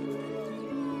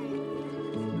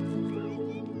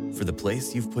 For the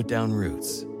place you've put down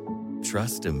roots,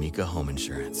 trust Amica Home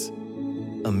Insurance.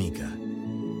 Amica,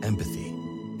 empathy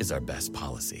is our best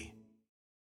policy.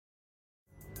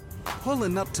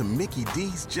 Pulling up to Mickey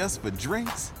D's just for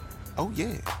drinks? Oh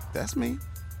yeah, that's me.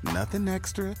 Nothing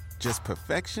extra, just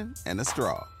perfection and a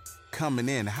straw. Coming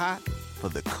in hot for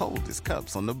the coldest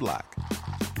cups on the block.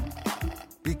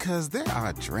 Because there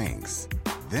are drinks.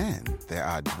 Then there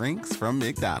are drinks from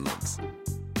McDonald's.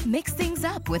 Mix things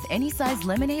up with any size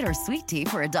lemonade or sweet tea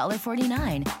for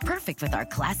 $1.49. Perfect with our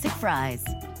classic fries.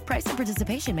 Price and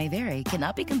participation may vary.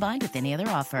 Cannot be combined with any other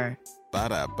offer.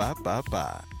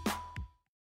 Ba-da-ba-ba-ba.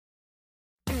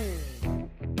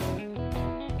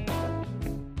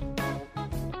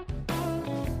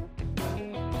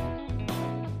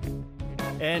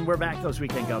 And we're back, those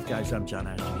Weekend Golf Guys. I'm John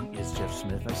Ashton. It's Jeff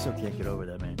Smith. I still can't get over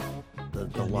that, man.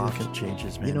 The loft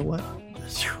changes, man. You know what?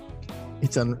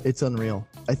 It's unreal.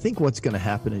 I think what's going to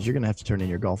happen is you're going to have to turn in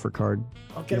your golfer card.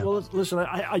 Okay, yeah. Well, listen,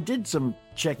 I did some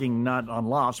checking not on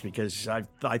lofts because I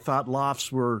thought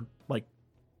lofts were like,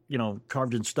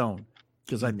 carved in stone.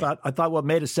 Because I thought what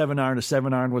made a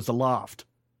 7-iron was the loft.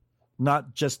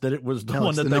 Not just that it was the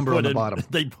one that they put in, bottom.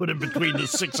 They put in between the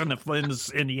 6 and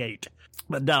the 8.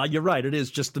 But now you're right. It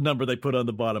is just the number they put on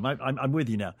the bottom. I'm with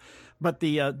you now. But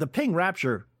the Ping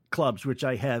Rapture clubs, which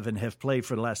I have and have played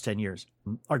for the last 10 years,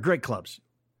 are great clubs.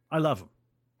 I love them.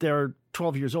 They're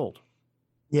 12 years old.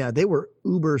 Yeah, they were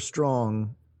uber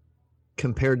strong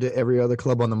compared to every other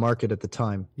club on the market at the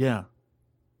time. Yeah.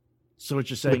 So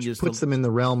what you're saying is puts them in the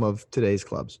realm of today's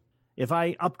clubs. If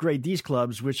I upgrade these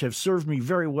clubs, which have served me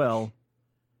very well,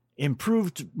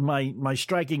 improved my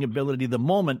striking ability the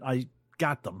moment I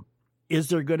got them, is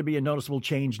there going to be a noticeable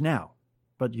change now?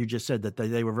 But you just said that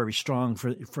they were very strong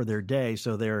for their day,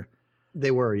 so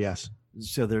they were, yes.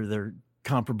 So they're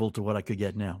comparable to what I could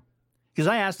get now. Because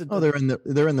I asked it. Oh, they're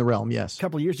in the realm. Yes. A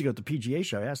couple of years ago at the PGA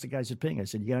show, I asked the guys at Ping. I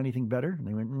said, "You got anything better?" And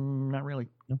they went, "Not really."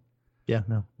 No. Yeah,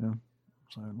 no.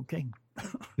 So okay.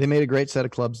 They made a great set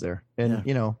of clubs there, and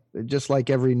just like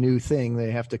every new thing,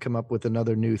 they have to come up with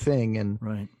another new thing, and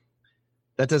right.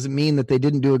 That doesn't mean that they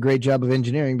didn't do a great job of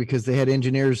engineering, because they had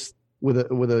engineers with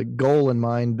a goal in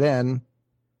mind then,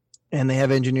 and they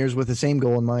have engineers with the same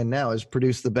goal in mind now, is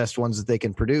produce the best ones that they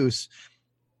can produce.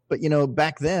 But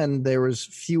back then there was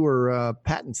fewer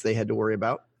patents they had to worry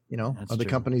about. Other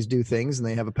companies do things and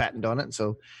they have a patent on it, and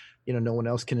so no one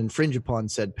else can infringe upon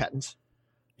said patents.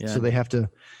 Yeah. So they have to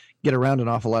get around an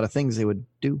awful lot of things they would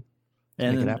do.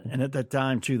 And at that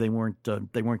time too, they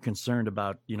weren't concerned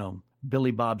about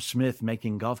Billy Bob Smith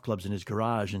making golf clubs in his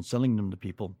garage and selling them to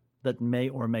people that may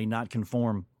or may not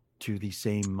conform to the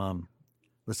same,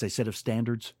 let's say, set of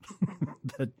standards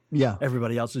that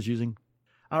everybody else is using.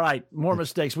 All right, more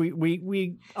mistakes.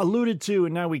 We alluded to,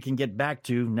 and now we can get back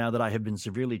to, now that I have been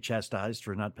severely chastised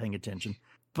for not paying attention.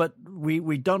 But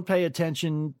we don't pay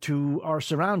attention to our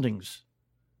surroundings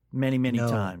many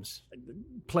times. I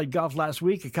played golf last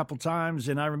week a couple times,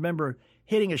 and I remember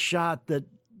hitting a shot that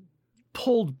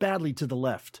pulled badly to the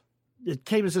left. It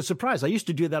came as a surprise. I used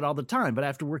to do that all the time, but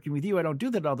after working with you, I don't do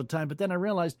that all the time. But then I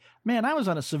realized, man, I was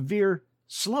on a severe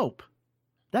slope.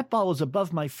 That ball was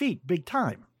above my feet big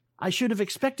time. I should have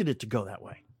expected it to go that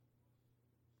way.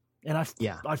 And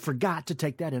I forgot to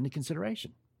take that into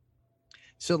consideration.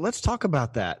 So let's talk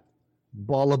about that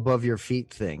ball above your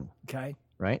feet thing. Okay.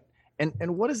 Right?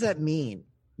 And what does that mean?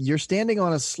 You're standing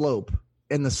on a slope,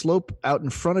 and the slope out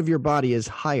in front of your body is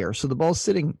higher. So the ball's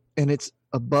sitting and it's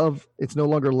above, it's no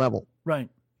longer level. Right.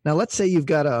 Now, let's say you've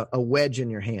got a wedge in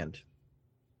your hand.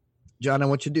 John, I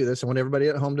want you to do this. I want everybody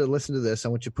at home to listen to this. I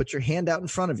want you to put your hand out in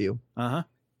front of you. Uh-huh.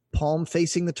 Palm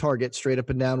facing the target, straight up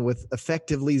and down, with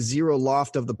effectively zero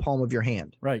loft of the palm of your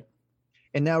hand. Right.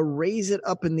 And now raise it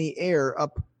up in the air,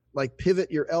 up, like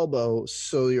pivot your elbow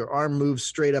so your arm moves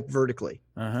straight up vertically.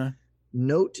 Uh-huh.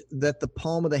 Note that the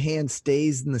palm of the hand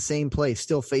stays in the same place,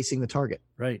 still facing the target.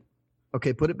 Right.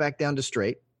 Okay, put it back down to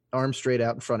straight, arm straight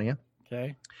out in front of you.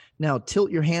 Okay. Now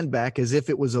tilt your hand back as if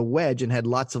it was a wedge and had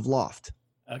lots of loft.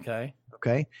 Okay.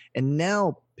 Okay. And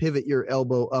now pivot your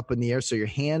elbow up in the air so your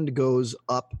hand goes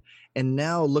up. And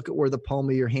now look at where the palm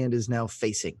of your hand is now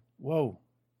facing. Whoa.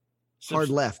 Hard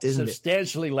left, isn't it?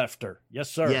 Substantially lefter. Yes,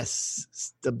 sir. Yes.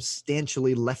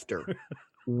 Substantially lefter.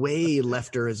 Way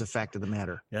lefter is a fact of the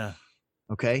matter. Yeah.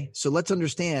 Okay. So let's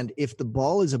understand, if the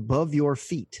ball is above your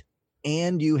feet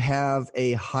and you have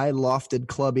a high lofted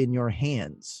club in your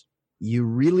hands, you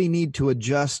really need to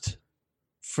adjust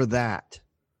for that.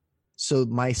 So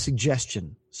my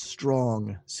suggestion,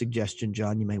 strong suggestion,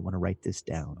 John, you may want to write this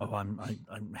down. Oh,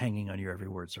 I'm hanging on your every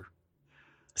word, sir.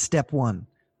 Step 1,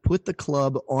 put the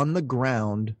club on the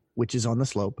ground, which is on the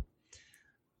slope,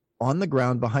 on the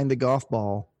ground behind the golf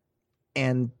ball,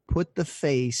 and put the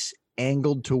face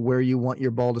angled to where you want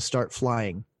your ball to start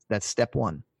flying. That's step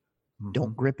 1. Mm-hmm.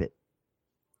 Don't grip it.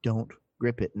 Don't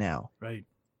grip it now. Right.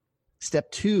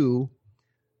 Step 2,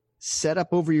 set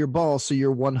up over your ball so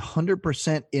you're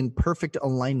 100% in perfect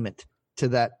alignment to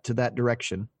that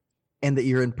direction, and that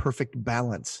you're in perfect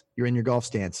balance. You're in your golf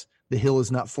stance. The hill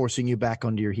is not forcing you back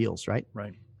onto your heels, right?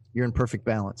 Right. You're in perfect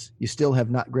balance. You still have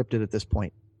not gripped it at this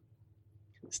point.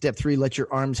 Step 3, let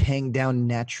your arms hang down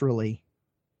naturally.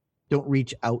 Don't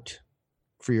reach out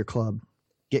for your club.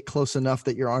 Get close enough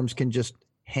that your arms can just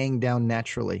hang down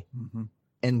naturally,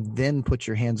 and then put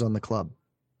your hands on the club.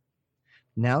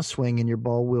 Now swing, and your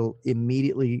ball will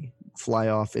immediately fly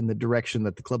off in the direction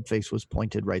that the club face was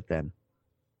pointed right then.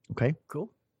 Okay? Cool.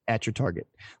 At your target.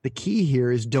 The key here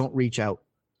is don't reach out,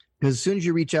 because as soon as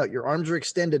you reach out, your arms are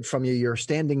extended from you. You're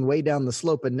standing way down the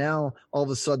slope, and now all of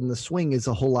a sudden the swing is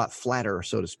a whole lot flatter,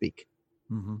 so to speak.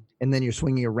 Mm-hmm. And then you're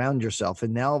swinging around yourself,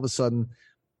 and now all of a sudden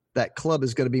that club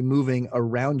is going to be moving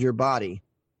around your body,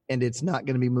 and it's not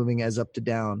going to be moving as up to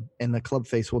down, and the club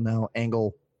face will now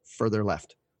angle further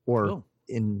left, or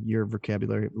in your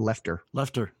vocabulary, lefter.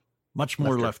 Lefter. Much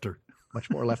more lefter. Much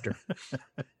more lefter.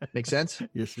 Make sense?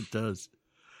 Yes, it does.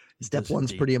 Step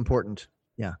 1's pretty important.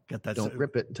 Yeah. Don't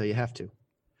grip it until you have to.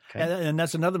 Okay. And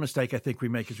that's another mistake I think we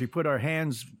make, is we put our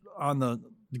hands on the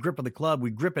grip of the club,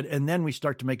 we grip it, and then we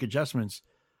start to make adjustments,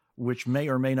 which may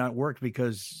or may not work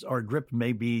because our grip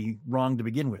may be wrong to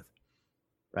begin with.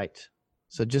 Right.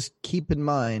 So just keep in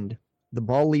mind, the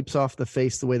ball leaps off the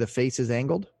face the way the face is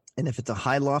angled. And if it's a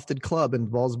high lofted club and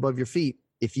the ball's above your feet,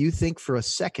 if you think for a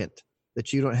second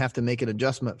that you don't have to make an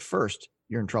adjustment first,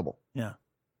 you're in trouble. Yeah.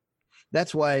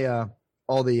 That's why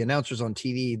all the announcers on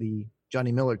TV, the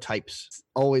Johnny Miller types.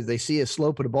 Always, they see a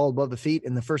slope at a ball above the feet,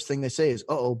 and the first thing they say is,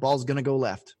 "Uh-oh, ball's going to go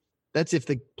left." That's if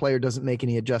the player doesn't make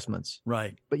any adjustments.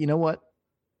 Right. But you know what?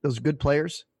 Those good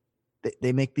players,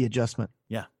 they make the adjustment.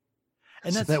 Yeah.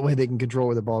 And so that way they can control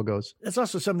where the ball goes. That's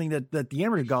also something that the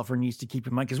amateur golfer needs to keep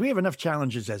in mind, because we have enough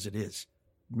challenges as it is,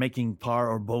 making par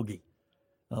or bogey.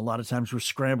 A lot of times we're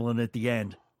scrambling at the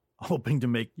end, hoping to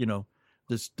make,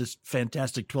 this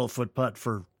fantastic 12-foot putt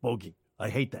for bogey. I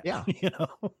hate that. Yeah.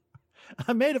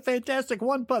 I made a fantastic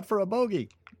 1 putt for a bogey.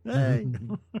 Hey.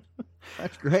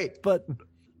 That's great. But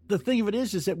the thing of it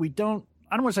is that I don't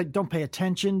want to say don't pay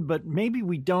attention, but maybe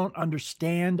we don't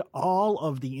understand all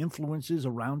of the influences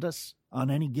around us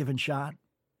on any given shot.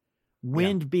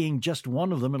 Wind being just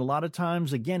one of them. And a lot of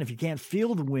times, again, if you can't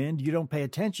feel the wind, you don't pay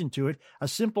attention to it. A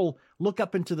simple look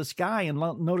up into the sky and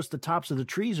notice the tops of the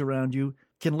trees around you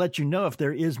can let you know if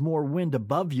there is more wind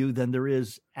above you than there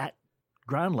is at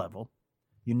ground level.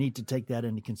 You need to take that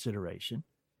into consideration.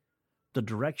 The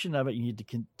direction of it, you need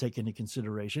to take into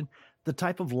consideration. The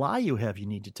type of lie you have, you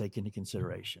need to take into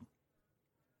consideration.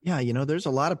 Yeah, there's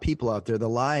a lot of people out there. The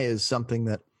lie is something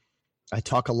that I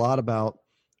talk a lot about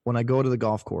when I go to the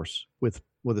golf course with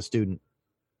a student,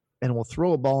 and we'll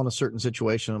throw a ball in a certain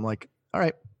situation. I'm like, all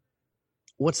right,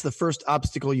 what's the first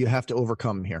obstacle you have to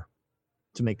overcome here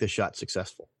to make this shot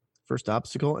successful? First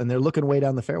obstacle, and they're looking way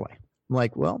down the fairway. I'm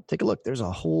like, well, take a look. There's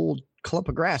a whole clump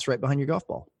of grass right behind your golf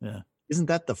ball. Yeah. Isn't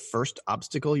that the first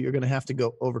obstacle you're going to have to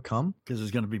go overcome? Because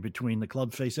it's going to be between the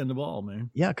club face and the ball, man.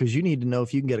 Yeah, because you need to know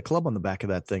if you can get a club on the back of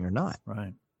that thing or not.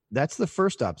 Right. That's the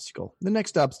first obstacle. The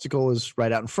next obstacle is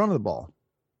right out in front of the ball.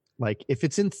 Like if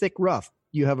it's in thick rough,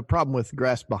 you have a problem with the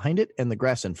grass behind it and the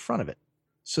grass in front of it.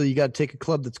 So you got to take a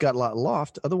club that's got a lot of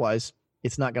loft. Otherwise,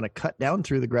 it's not going to cut down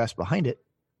through the grass behind it,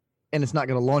 and it's not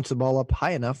going to launch the ball up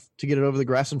high enough to get it over the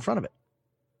grass in front of it.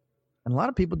 And a lot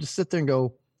of people just sit there and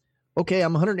go, okay,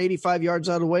 I'm 185 yards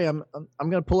out of the way. I'm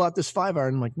going to pull out this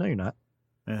 5-iron. I'm like, no, you're not.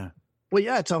 Yeah. Well,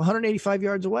 yeah, it's 185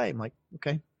 yards away. I'm like,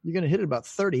 okay, you're going to hit it about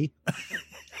 30.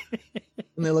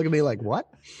 And they look at me like,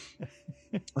 what?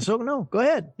 So no, go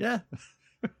ahead. Yeah.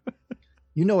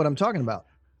 You know what I'm talking about.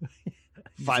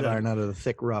 5-iron out of the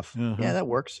thick rough. Uh-huh. Yeah, that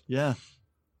works. Yeah.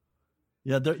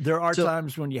 Yeah. There are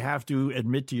times when you have to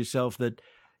admit to yourself that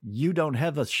you don't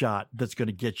have a shot that's going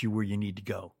to get you where you need to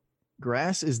go.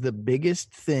 Grass is the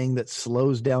biggest thing that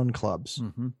slows down clubs.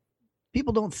 Mm-hmm.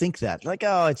 People don't think that. Like,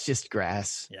 oh, it's just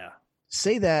grass. Yeah.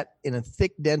 Say that in a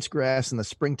thick, dense grass in the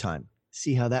springtime.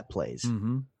 See how that plays.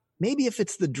 Mm-hmm. Maybe if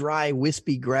it's the dry,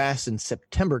 wispy grass in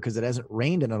September because it hasn't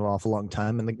rained in an awful long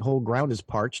time and the whole ground is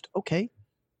parched, okay.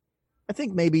 I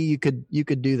think maybe you could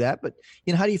do that. But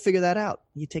how do you figure that out?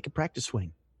 You take a practice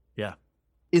swing. Yeah.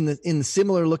 In the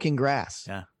similar looking grass.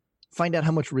 Yeah. Find out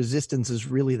how much resistance is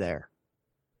really there.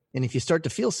 And if you start to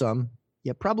feel some,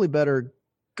 you probably better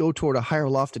go toward a higher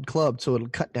lofted club so it'll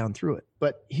cut down through it.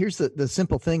 But here's the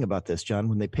simple thing about this, John.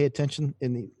 When they pay attention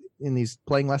in these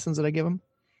playing lessons that I give them,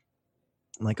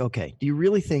 I'm like, okay, do you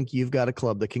really think you've got a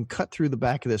club that can cut through the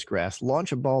back of this grass,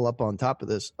 launch a ball up on top of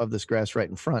this grass right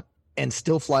in front, and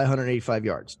still fly 185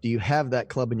 yards? Do you have that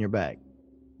club in your bag?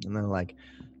 And they're like,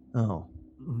 oh,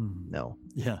 no.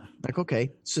 Yeah. Like,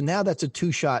 okay, so now that's a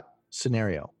 2-shot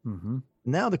scenario. Mm-hmm.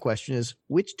 Now the question is,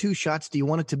 which 2 shots do you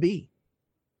want it to be?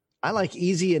 I like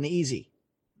easy and easy.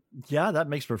 Yeah, that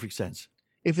makes perfect sense.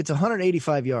 If it's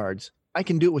 185 yards, I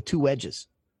can do it with 2 wedges.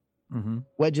 Mm-hmm.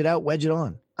 Wedge it out, wedge it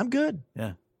on. I'm good.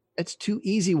 Yeah. It's 2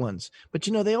 easy ones. But,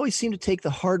 they always seem to take the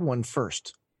hard one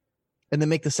first and then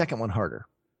make the second one harder.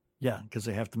 Yeah, because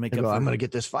they have to make They up go, for I'm going to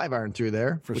get this 5-iron through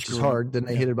there, for which is screwing. hard. Then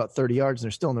they hit it about 30 yards and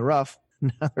they're still in the rough.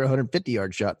 Now they're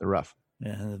 150-yard shot in the rough.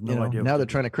 Yeah, I have no idea. Now they're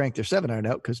trying to crank their 7-iron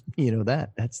out because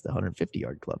that's the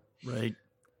 150-yard club. Right.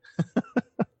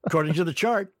 According to the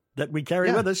chart that we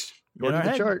carry with us. According to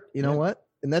the chart, you know what?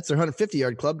 And that's their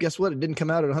 150-yard club. Guess what? It didn't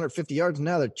come out at 150 yards. And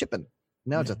now they're chipping.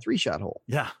 Now it's a 3-shot hole.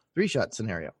 Yeah. 3-shot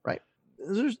scenario, right?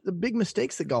 There's the big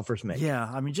mistakes that golfers make. Yeah.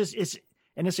 I mean,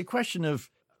 it's a question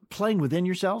of playing within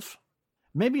yourself.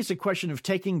 Maybe it's a question of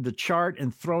taking the chart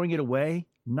and throwing it away,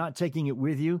 not taking it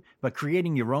with you, but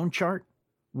creating your own chart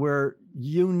where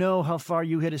you know how far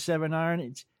you hit a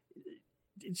 7-iron.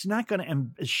 It's not going to,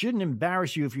 it shouldn't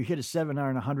embarrass you if you hit a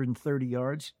 7-iron 130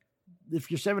 yards. If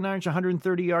your 7-iron's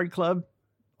 130-yard club,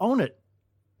 own it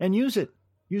and use it.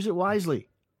 Use it wisely.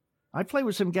 I play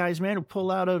with some guys, man, who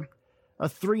pull out a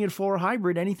 3 and 4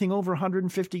 hybrid, anything over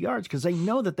 150 yards, because they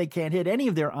know that they can't hit any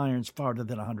of their irons farther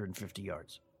than 150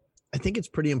 yards. I think it's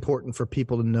pretty important for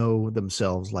people to know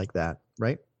themselves like that,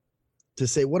 right? To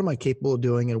say, what am I capable of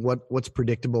doing and what's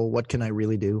predictable? What can I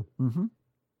really do? Mm-hmm.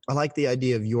 I like the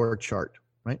idea of your chart,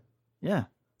 right? Yeah.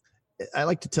 I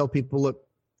like to tell people, look,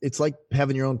 it's like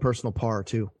having your own personal par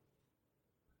too.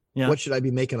 Yeah. What should I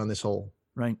be making on this hole?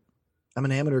 Right. I'm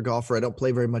an amateur golfer. I don't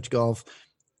play very much golf.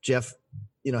 Jeff,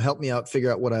 help me out,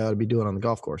 figure out what I ought to be doing on the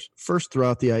golf course. First, throw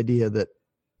out the idea that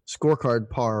scorecard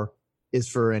par is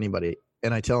for anybody.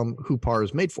 And I tell them who par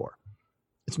is made for.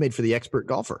 It's made for the expert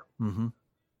golfer. Mm-hmm.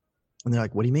 And they're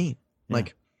like, what do you mean? Yeah.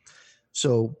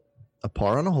 So a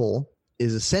par on a hole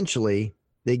is essentially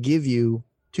they give you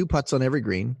 2 putts on every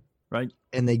green. Right.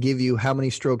 And they give you how many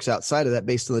strokes outside of that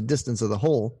based on the distance of the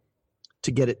hole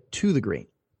to get it to the green.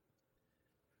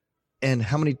 And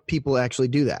how many people actually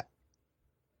do that?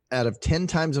 Out of 10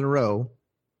 times in a row,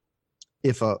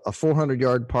 if a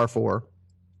 400-yard par 4,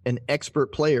 an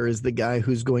expert player is the guy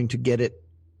who's going to get it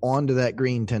onto that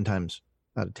green 10 times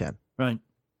out of 10. Right.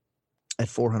 At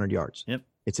 400 yards. Yep.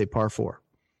 It's a par 4.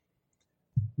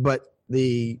 But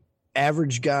the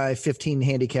average guy, 15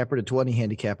 handicapper to 20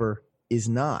 handicapper, is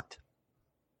not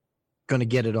going to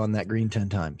get it on that green 10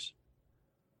 times.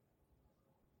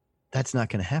 That's not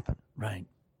going to happen. Right.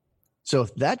 So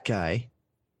if that guy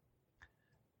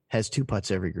has 2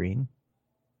 putts every green,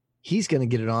 he's going to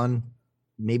get it on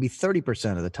maybe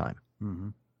 30% of the time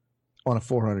on a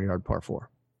 400-yard par 4.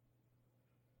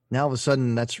 Now, all of a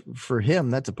sudden, that's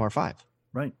a par 5.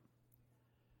 Right.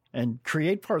 And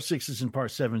create par 6s and par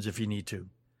 7s if you need to.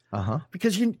 Uh-huh.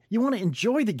 Because you want to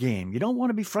enjoy the game. You don't want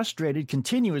to be frustrated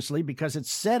continuously because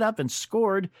it's set up and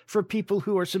scored for people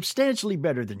who are substantially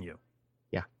better than you.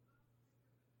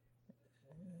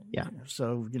 Yeah.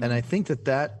 So, and I think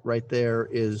that right there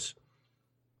is,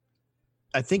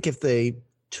 I think if they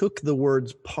took the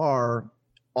words par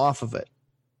off of it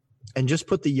and just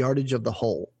put the yardage of the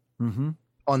hole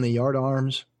on the yard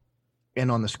arms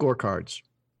and on the scorecards,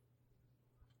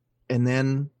 and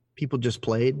then people just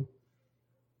played,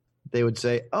 they would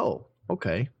say, oh,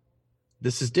 okay,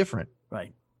 this is different.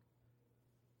 Right.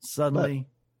 Suddenly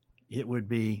it would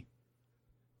be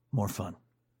more fun.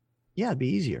 Yeah, it'd be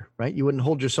easier, right? You wouldn't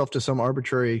hold yourself to some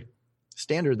arbitrary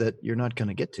standard that you're not going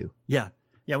to get to. Yeah.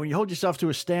 Yeah, when you hold yourself to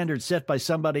a standard set by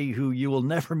somebody who you will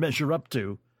never measure up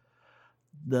to,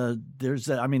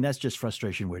 that's just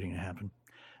frustration waiting to happen.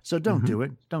 So don't do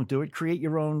it. Don't do it. Create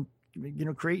your own,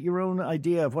 create your own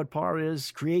idea of what par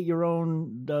is. Create your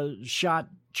own shot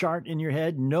chart in your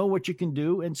head. Know what you can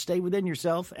do and stay within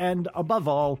yourself. And above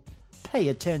all, pay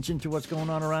attention to what's going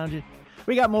on around you.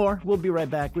 We got more. We'll be right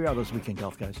back. We are those Weekend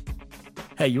Golf Guys.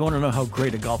 Hey, you want to know how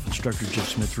great a golf instructor Jeff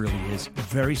Smith really is?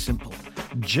 Very simple.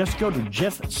 Just go to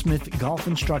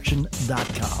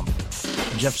jeffsmithgolfinstruction.com.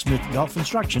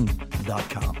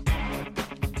 jeffsmithgolfinstruction.com.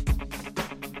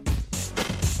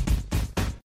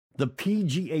 The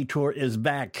PGA Tour is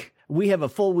back. We have a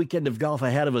full weekend of golf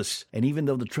ahead of us. And even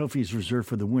though the trophy is reserved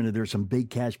for the winner, there are some big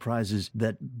cash prizes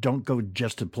that don't go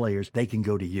just to players. They can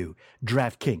go to you.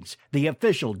 DraftKings, the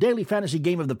official daily fantasy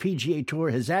game of the PGA Tour,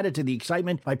 has added to the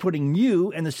excitement by putting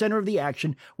you in the center of the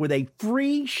action with a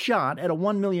free shot at a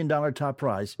 $1 million top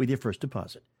prize with your first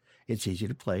deposit. It's easy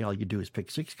to play. All you do is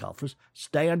pick 6 golfers,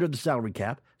 stay under the salary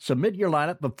cap, submit your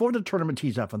lineup before the tournament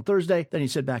tees off on Thursday, then you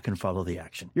sit back and follow the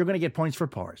action. You're going to get points for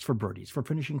pars, for birdies, for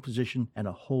finishing position, and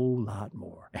a whole lot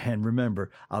more. And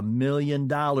remember, $1 million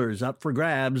up for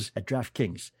grabs at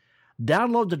DraftKings.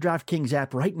 Download the DraftKings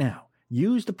app right now.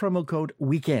 Use the promo code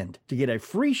WEEKEND to get a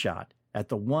free shot at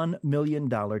the $1 million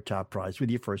top prize with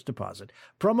your first deposit.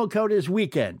 Promo code is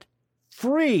WEEKEND.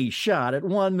 Free shot at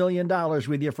 $1 million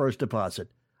with your first deposit.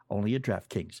 Only at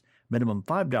DraftKings. Minimum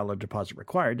 $5 deposit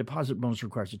required. Deposit bonus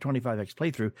requires a 25x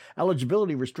playthrough.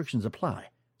 Eligibility restrictions apply.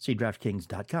 See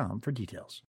DraftKings.com for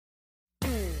details.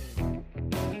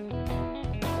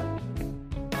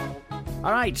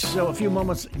 All right, so a few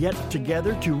moments yet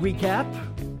together to recap.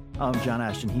 I'm John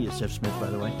Ashton. He is Jeff Smith, by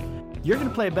the way. You're going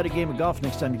to play a better game of golf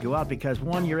next time you go out because,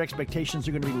 one, your expectations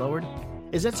are going to be lowered.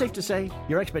 Is that safe to say?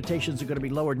 Your expectations are going to be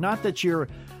lowered. Not that you're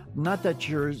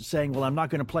saying, well, I'm not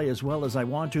going to play as well as I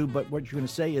want to, but what you're going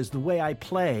to say is the way I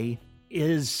play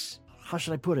is, how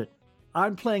should I put it?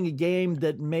 I'm playing a game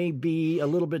that may be a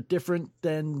little bit different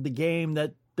than the game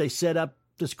that they set up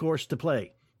this course to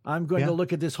play. I'm going to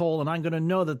look at this hole and I'm going to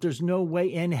know that there's no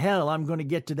way in hell I'm going to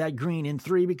get to that green in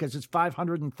 3 because it's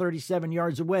 537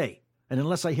 yards away. And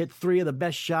unless I hit 3 of the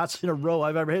best shots in a row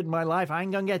I've ever hit in my life, I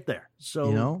ain't going to get there.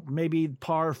 So maybe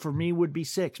par for me would be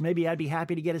 6. Maybe I'd be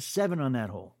happy to get a 7 on that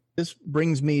hole. This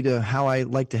brings me to how I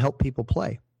like to help people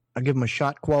play. I give them a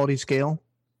shot quality scale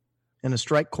and a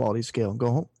strike quality scale.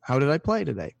 Go, how did I play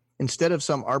today? Instead of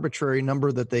some arbitrary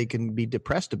number that they can be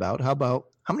depressed about, how about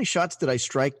how many shots did I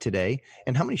strike today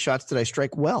and how many shots did I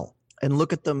strike well? And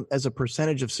look at them as a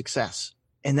percentage of success.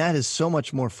 And that is so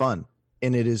much more fun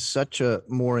And it is such a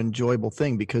more enjoyable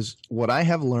thing, because what I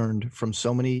have learned from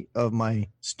so many of my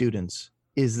students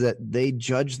is that they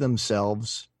judge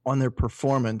themselves on their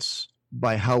performance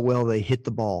by how well they hit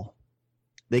the ball.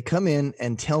 They come in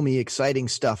and tell me exciting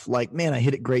stuff like, man, I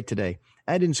hit it great today.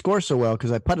 I didn't score so well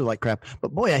because I putted like crap,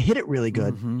 but boy, I hit it really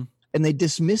good. Mm-hmm. And they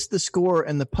dismiss the score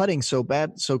and the putting so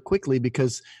quickly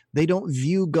because they don't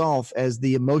view golf as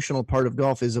the emotional part of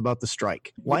golf is about the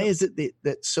strike. Why is it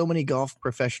that so many golf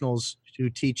professionals who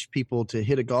teach people to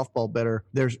hit a golf ball better,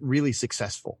 they're really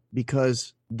successful?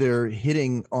 Because they're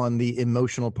hitting on the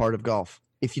emotional part of golf.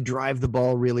 If you drive the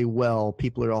ball really well,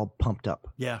 people are all pumped up.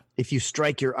 Yeah. If you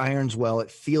strike your irons well,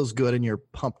 it feels good and you're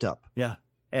pumped up. Yeah.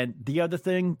 And the other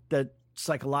thing that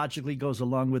psychologically goes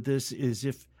along with this is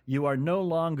if you are no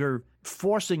longer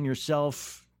forcing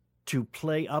yourself to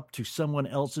play up to someone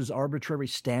else's arbitrary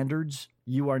standards,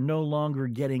 you are no longer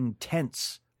getting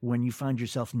tense when you find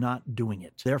yourself not doing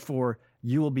it. Therefore,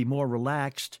 you will be more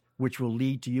relaxed, which will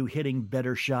lead to you hitting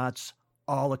better shots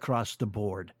all across the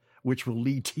board, which will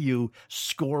lead to you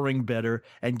scoring better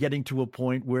and getting to a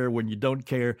point where when you don't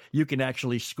care, you can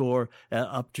actually score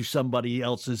up to somebody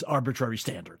else's arbitrary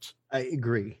standards. I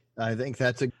agree. I think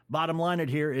that's a... Bottom line it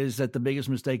here is that the biggest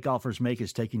mistake golfers make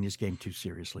is taking this game too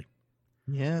seriously.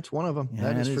 Yeah, it's one of them.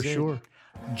 Yeah, that is for sure.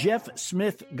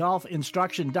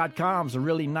 JeffSmithGolfInstruction.com is a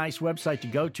really nice website to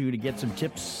go to get some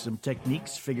tips, some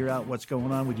techniques, figure out what's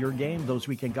going on with your game.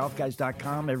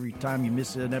 ThoseWeekendGolfGuys.com. Every time you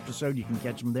miss an episode, you can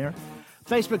catch them there.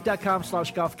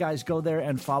 Facebook.com/golfguys. Go there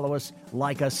and follow us,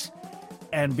 like us,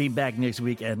 and be back next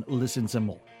week and listen some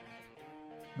more.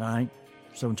 All right?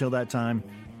 So until that time,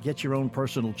 get your own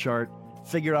personal chart,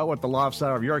 figure out what the lofts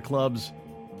are of your clubs,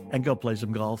 and go play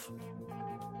some golf.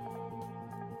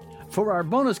 For our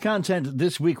bonus content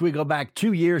this week, we go back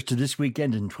 2 years to this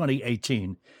weekend in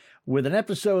 2018 with an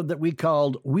episode that we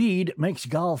called Weed Makes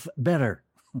Golf Better.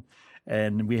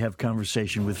 And we have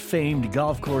conversation with famed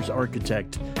golf course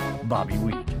architect Bobby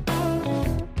Weed.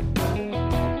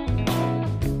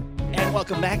 And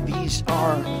welcome back. Those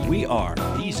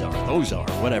are,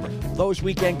 whatever. Those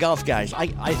Weekend Golf Guys.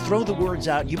 I throw the words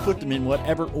out. You put them in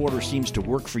whatever order seems to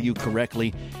work for you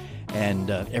correctly, and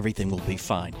everything will be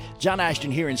fine. John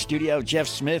Ashton here in studio. Jeff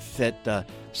Smith at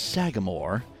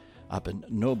Sagamore up in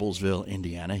Noblesville,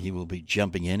 Indiana. He will be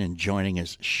jumping in and joining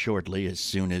us shortly as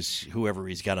soon as whoever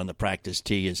he's got on the practice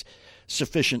tee is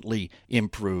sufficiently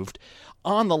improved.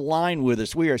 On the line with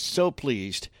us, we are so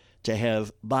pleased to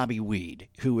have Bobby Weed,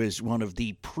 who is one of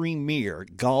the premier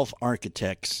golf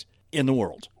architects in the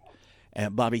world.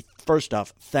 And Bobby, first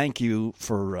off, thank you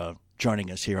for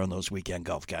joining us here on Those Weekend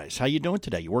Golf Guys. How you doing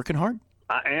today? You working hard?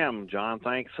 I am, John.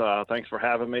 Thanks for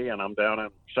having me. And I'm down in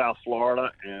South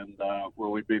Florida, and where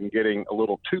we've been getting a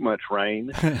little too much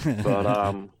rain,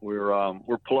 but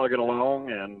we're plugging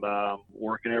along and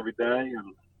working every day,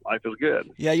 and life is good.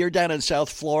 Yeah, you're down in South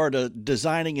Florida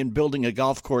designing and building a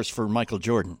golf course for Michael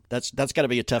Jordan. That's got to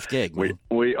be a tough gig.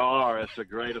 We are. It's a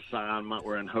great assignment.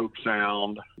 We're in Hope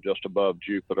Sound, just above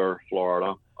Jupiter,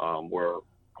 Florida, where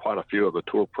quite a few of the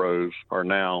tour pros are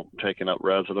now taking up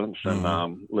residence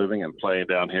and living and playing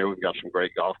down here. We've got some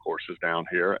great golf courses down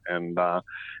here, and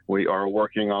we are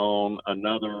working on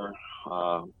another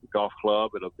golf club.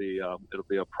 It'll be a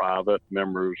private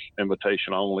members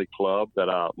invitation only club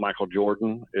that Michael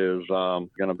Jordan is going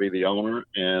to be the owner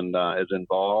and is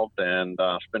involved, and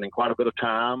spending quite a bit of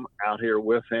time out here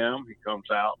with him. He comes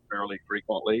out fairly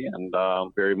frequently and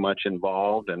very much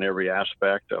involved in every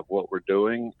aspect of what we're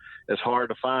doing. It's hard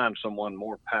to find someone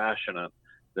more passionate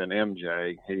than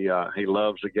MJ. He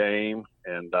loves the game,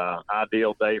 and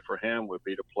ideal day for him would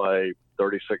be to play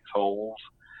 36 holes.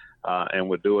 And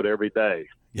would do it every day.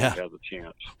 Yeah, if he has a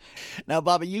chance. Now,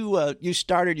 Bobby, you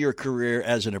started your career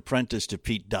as an apprentice to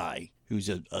Pete Dye, who's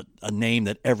a name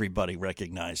that everybody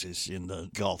recognizes in the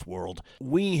golf world.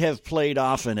 We have played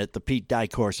often at the Pete Dye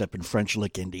course up in French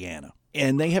Lick, Indiana.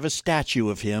 And they have a statue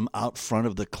of him out front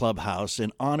of the clubhouse,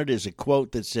 and on it is a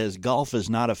quote that says, "Golf is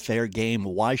not a fair game.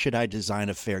 Why should I design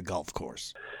a fair golf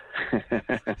course?"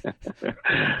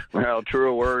 Well,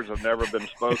 truer words have never been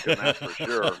spoken, that's for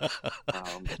sure.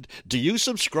 Do you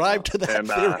subscribe to that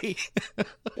theory?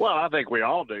 Well, I think we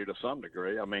all do to some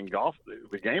degree. I mean,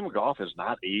 the game of golf is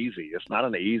not easy. It's not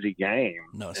an easy game.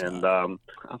 No, it's and not.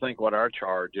 I think what our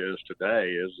charge is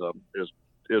today is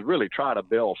really try to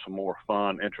build some more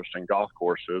fun, interesting golf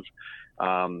courses.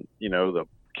 The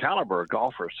caliber of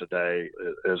golfers today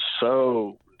is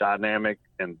so dynamic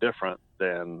and different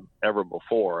than ever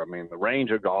before. I mean, the range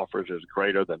of golfers is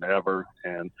greater than ever,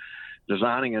 and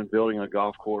designing and building a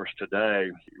golf course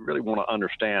today, you really want to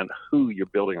understand who you're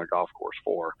building a golf course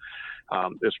for.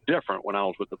 It's different when I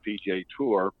was with the PGA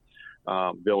Tour.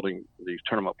 building these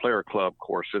tournament player club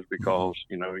courses because,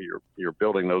 you're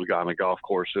building those kind of golf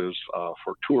courses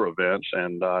for tour events,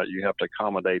 and you have to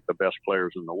accommodate the best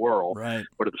players in the world. Right.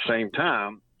 But at the same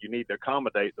time, you need to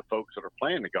accommodate the folks that are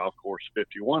playing the golf course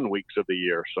 51 weeks of the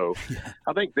year. So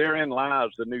I think therein lies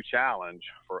the new challenge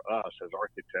for us as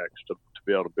architects to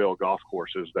be able to build golf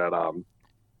courses that,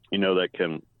 that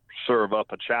can serve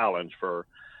up a challenge for,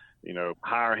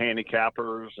 higher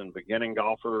handicappers and beginning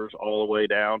golfers all the way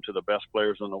down to the best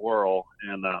players in the world.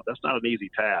 And that's not an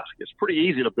easy task. It's pretty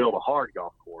easy to build a hard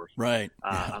golf course. Right.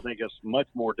 I think it's much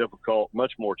more difficult,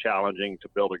 much more challenging to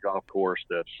build a golf course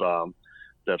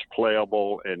that's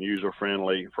playable and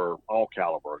user-friendly for all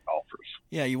caliber of golfers.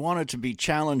 Yeah, you want it to be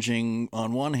challenging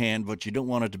on one hand, but you don't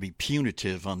want it to be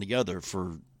punitive on the other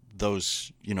for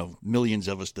those, millions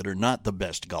of us that are not the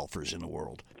best golfers in the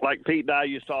world. Like Pete and I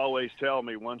used to always tell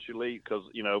me once you leave, because,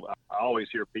 I always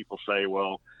hear people say,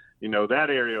 well, that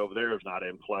area over there is not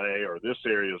in play or this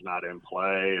area is not in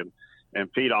play.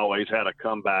 And Pete always had a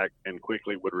comeback and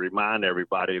quickly would remind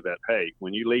everybody that, hey,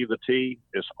 when you leave the tee,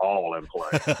 it's all in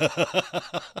play.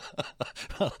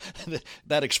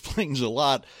 That explains a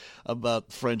lot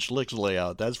about French Lick's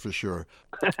layout, that's for sure.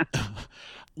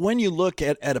 When you look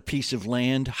at a piece of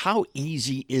land, how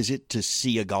easy is it to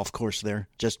see a golf course there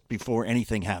just before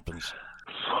anything happens?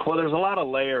 Well, there's a lot of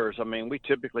layers. I mean, we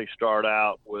typically start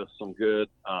out with some good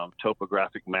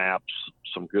topographic maps,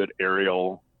 some good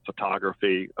aerial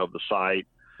photography of the site.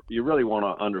 You really want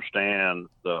to understand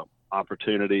the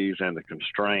opportunities and the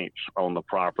constraints on the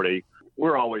property.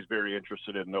 We're always very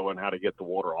interested in knowing how to get the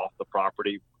water off the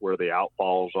property, where the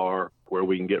outfalls are, where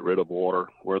we can get rid of water,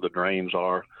 where the drains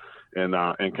are, and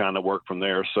kind of work from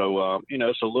there. So,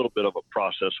 it's a little bit of a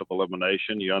process of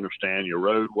elimination. You understand your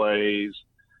roadways,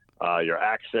 your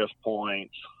access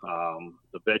points,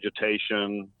 the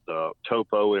vegetation, the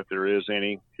topo, if there is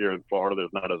any. Here in Florida,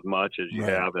 there's not as much as you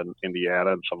have in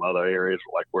Indiana and some other areas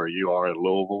like where you are in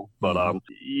Louisville. But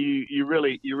you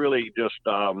really just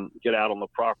get out on the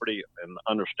property and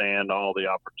understand all the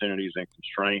opportunities and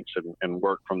constraints and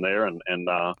work from there and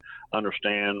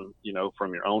understand,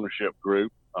 from your ownership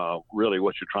group, really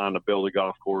what you're trying to build a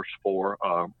golf course for,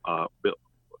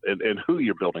 and who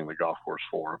you're building the golf course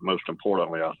for, most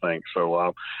importantly, I think.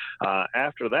 So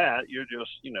after that, you're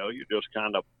just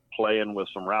kind of playing with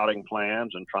some routing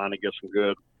plans and trying to get some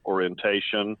good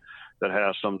orientation that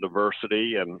has some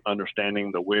diversity and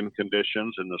understanding the wind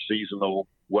conditions and the seasonal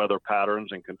weather patterns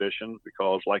and conditions.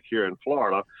 Because like here in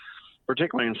Florida,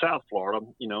 particularly in South Florida,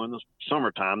 in the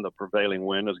summertime, the prevailing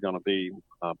wind is going to be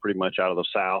pretty much out of the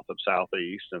south and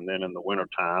southeast. And then in the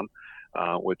wintertime,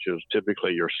 which is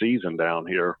typically your season down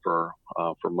here for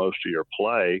most of your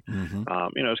play,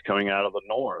 it's coming out of the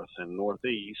north and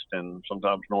northeast and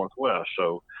sometimes northwest.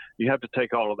 So you have to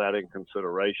take all of that in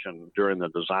consideration during the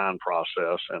design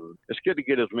process. And it's good to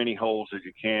get as many holes as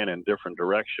you can in different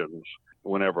directions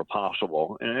whenever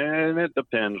possible. And it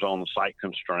depends on the site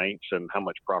constraints and how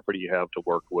much property you have to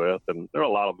work with. And there are a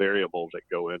lot of variables that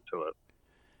go into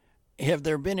it. Have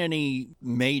there been any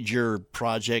major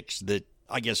projects that,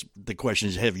 I guess the question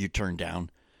is, have you turned down?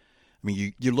 I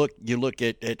mean, you look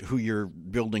at who you're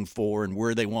building for and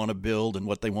where they want to build and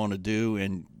what they want to do,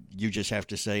 and you just have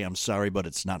to say, I'm sorry, but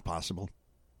it's not possible.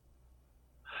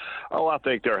 Oh, I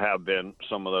think there have been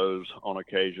some of those on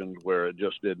occasions where it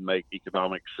just didn't make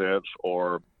economic sense,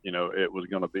 or, it was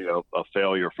going to be a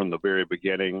failure from the very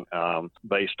beginning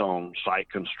based on site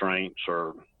constraints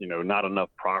or, not enough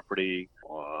property.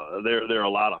 There are a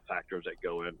lot of factors that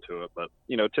go into it, but,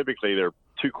 typically there are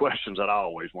two questions that I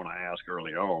always want to ask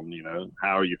early on.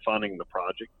 How are you funding the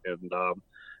project, and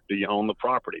do you own the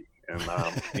property? And,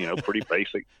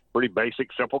 pretty basic,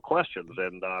 simple questions.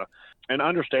 And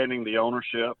understanding the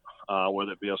ownership,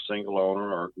 whether it be a single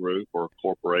owner or a group or a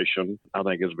corporation, I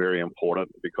think is very important,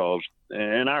 because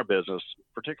in our business,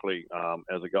 particularly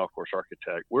as a golf course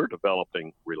architect, we're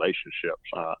developing relationships.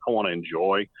 I want to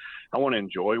enjoy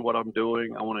what I'm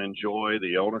doing. I want to enjoy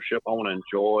the ownership. I want to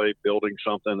enjoy building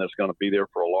something that's going to be there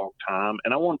for a long time.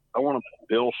 And I want to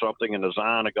build something and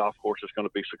design a golf course that's going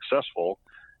to be successful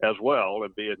as well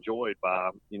and be enjoyed by,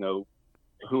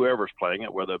 whoever's playing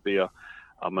it, whether it be a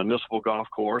municipal golf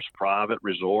course, private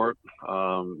resort,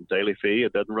 daily fee.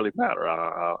 It doesn't really matter.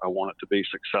 I want it to be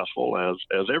successful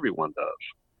as everyone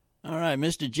does. All right.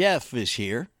 Mr. Jeff is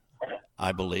here,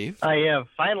 I believe. I have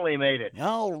finally made it.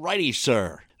 All righty,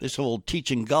 sir. This whole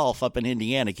teaching golf up in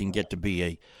Indiana can get to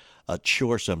be a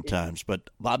chore sometimes, but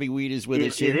Bobby Weed is with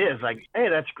us here. It is. Hey,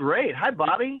 that's great. Hi,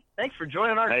 Bobby. Thanks for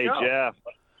joining our show. Hey, Jeff.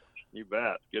 You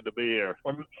bet. Good to be here.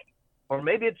 Or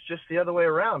maybe it's just the other way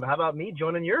around. How about me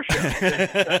joining your show?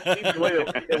 That's the way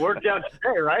it worked out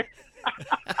today, right?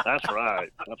 That's right.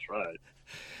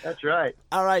 That's right.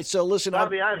 All right. So listen,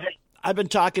 Bobby, I've been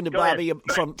talking to Go Bobby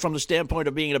ahead. from the standpoint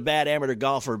of being a bad amateur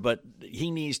golfer, but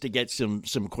he needs to get some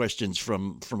questions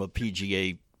from a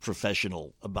PGA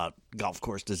professional about golf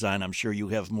course design. I'm sure you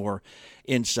have more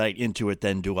insight into it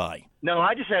than do I. No,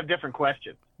 I just have different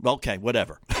questions. Okay,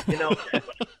 whatever. All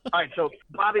right. So,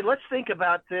 Bobby, let's think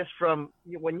about this from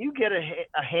when you get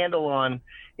a handle on,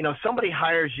 somebody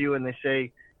hires you and they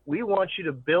say, we want you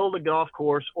to build a golf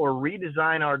course or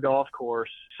redesign our golf course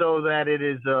so that it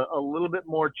is a little bit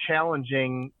more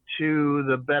challenging to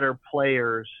the better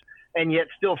players and yet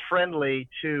still friendly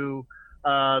to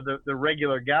the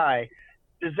regular guy.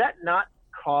 Does that not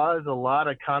cause a lot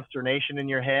of consternation in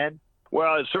your head?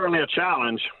 Well, it's certainly a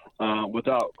challenge,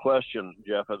 without question,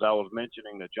 Jeff. As I was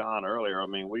mentioning to John earlier, I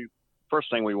mean, first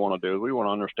thing we want to do is we want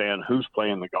to understand who's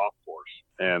playing the golf course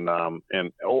and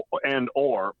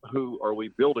or who are we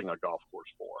building a golf course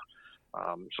for.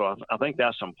 So I think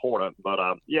that's important. But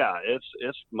yeah,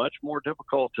 it's much more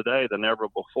difficult today than ever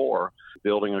before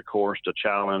building a course to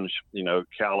challenge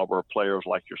caliber players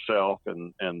like yourself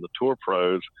and the tour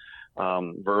pros.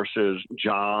 Versus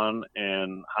John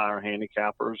and higher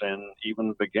handicappers and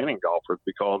even beginning golfers,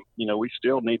 because, we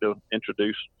still need to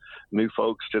introduce new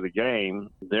folks to the game.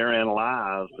 Therein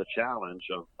lies the challenge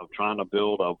of trying to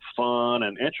build a fun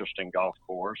and interesting golf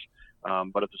course.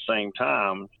 But at the same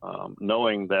time,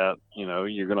 knowing that,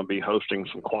 you're going to be hosting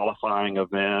some qualifying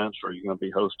events, or you're going to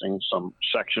be hosting some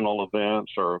sectional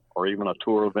events or even a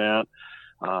tour event,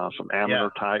 some amateur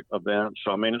type events.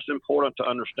 So, I mean, it's important to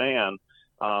understand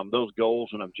those goals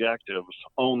and objectives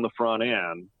on the front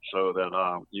end so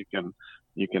that you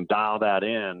can dial that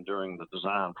in during the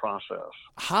design process.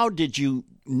 How did you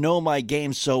know my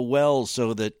game so well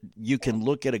so that you can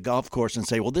look at a golf course and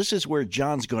say, well, this is where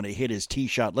John's going to hit his tee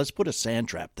shot. Let's put a sand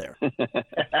trap there.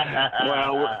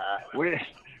 Well,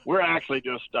 we're actually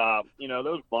just,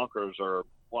 those bunkers are,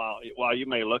 while you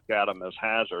may look at them as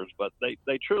hazards, but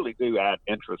they truly do add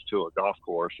interest to a golf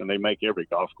course, and they make every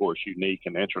golf course unique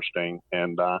and interesting.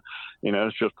 And,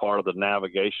 it's just part of the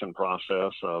navigation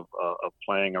process of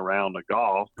playing around the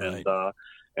golf. Right.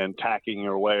 And tacking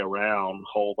your way around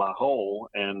hole by hole,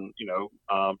 and,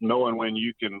 knowing when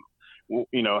you can,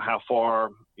 how far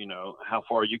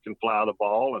you can fly the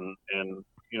ball, and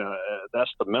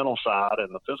that's the mental side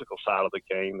and the physical side of the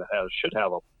game that should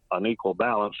have an equal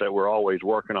balance that we're always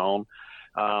working on.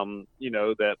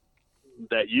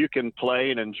 That you can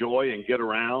play and enjoy and get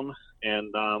around,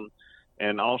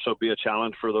 and also be a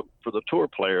challenge for the tour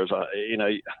players.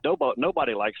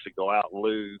 Nobody likes to go out and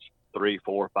lose 3,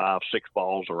 4, 5, 6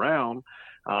 balls around.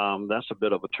 That's a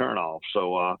bit of a turnoff.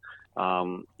 So,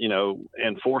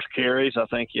 and forced carries, I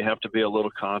think you have to be a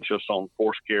little conscious on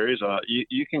forced carries.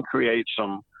 You can create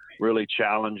some really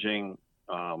challenging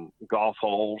golf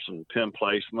holes and pin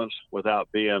placements without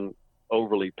being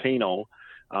overly penal,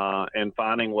 and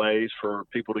finding ways for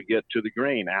people to get to the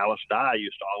green. Alice Dye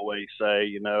used to always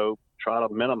say, try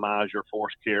to minimize your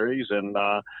forced carries, and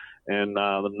the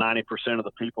 90% of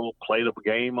the people play the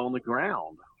game on the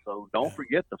ground. So don't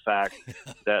forget the fact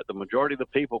that the majority of the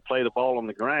people play the ball on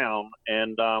the ground,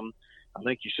 and I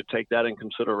think you should take that in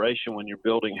consideration when you're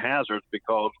building hazards,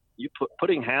 because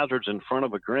putting hazards in front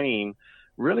of a green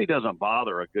really doesn't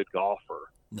bother a good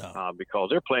golfer. No. Because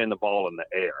they're playing the ball in the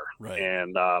air. Right.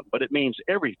 And but it means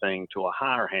everything to a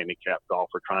higher handicap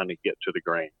golfer trying to get to the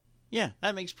green. Yeah,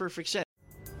 that makes perfect sense.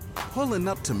 Pulling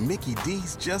up to Mickey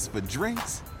D's just for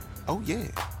drinks? Oh, yeah,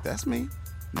 that's me.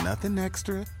 Nothing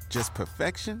extra, just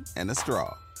perfection and a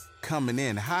straw. Coming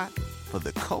in hot for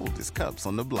the coldest cups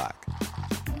on the block.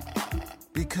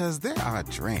 Because there are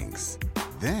drinks.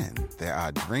 Then there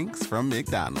are drinks from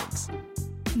McDonald's.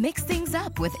 Mix things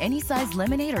up with any size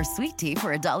lemonade or sweet tea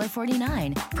for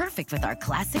 $1.49. Perfect with our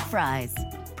classic fries.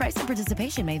 Price and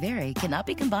participation may vary. Cannot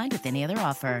be combined with any other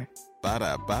offer.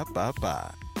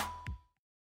 Ba-da-ba-ba-ba.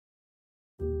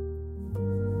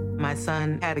 My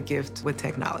son had a gift with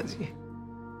technology.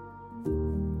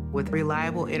 With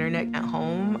reliable internet at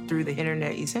home through the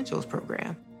Internet Essentials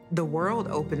program, the world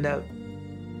opened up.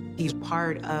 He's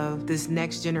part of this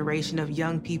next generation of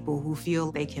young people who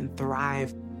feel they can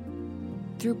thrive.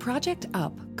 Through Project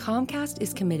UP, Comcast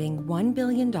is committing $1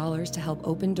 billion to help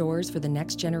open doors for the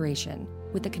next generation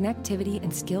with the connectivity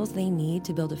and skills they need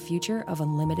to build a future of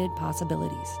unlimited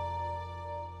possibilities.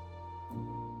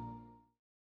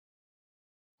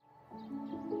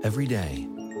 Every day,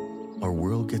 our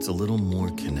world gets a little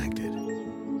more connected,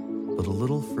 but a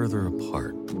little further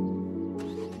apart.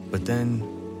 But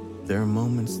then, there are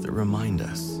moments that remind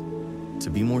us to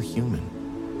be more human.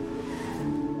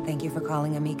 Thank you for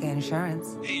calling Amica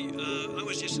Insurance. Hey, I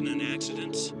was just in an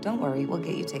accident. Don't worry, we'll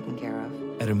get you taken care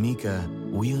of. At Amica,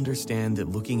 we understand that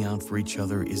looking out for each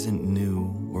other isn't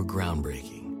new or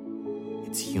groundbreaking.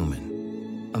 It's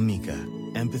human. Amica,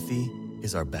 empathy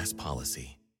is our best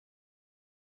policy.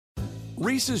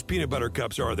 Reese's peanut butter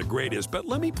cups are the greatest, but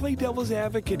let me play devil's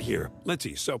advocate here. Let's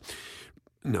see. So,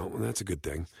 no, that's a good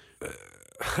thing.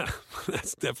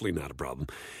 That's definitely not a problem.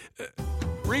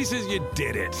 Reese's, you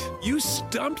did it. You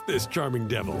stumped this charming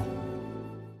devil.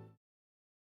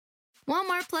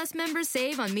 Walmart Plus members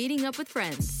save on meeting up with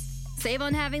friends. Save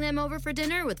on having them over for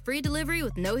dinner with free delivery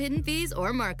with no hidden fees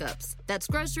or markups. That's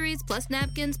groceries, plus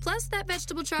napkins, plus that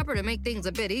vegetable chopper to make things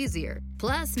a bit easier.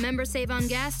 Plus, members save on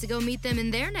gas to go meet them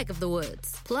in their neck of the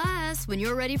woods. Plus, when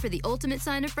you're ready for the ultimate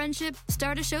sign of friendship,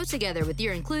 start a show together with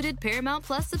your included Paramount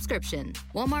Plus subscription.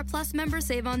 Walmart Plus members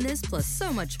save on this plus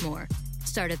so much more.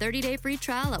 Start a 30-day free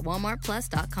trial at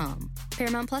walmartplus.com.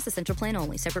 Paramount Plus Essential Plan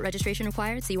only. Separate registration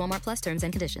required. See Walmart Plus terms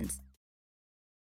and conditions.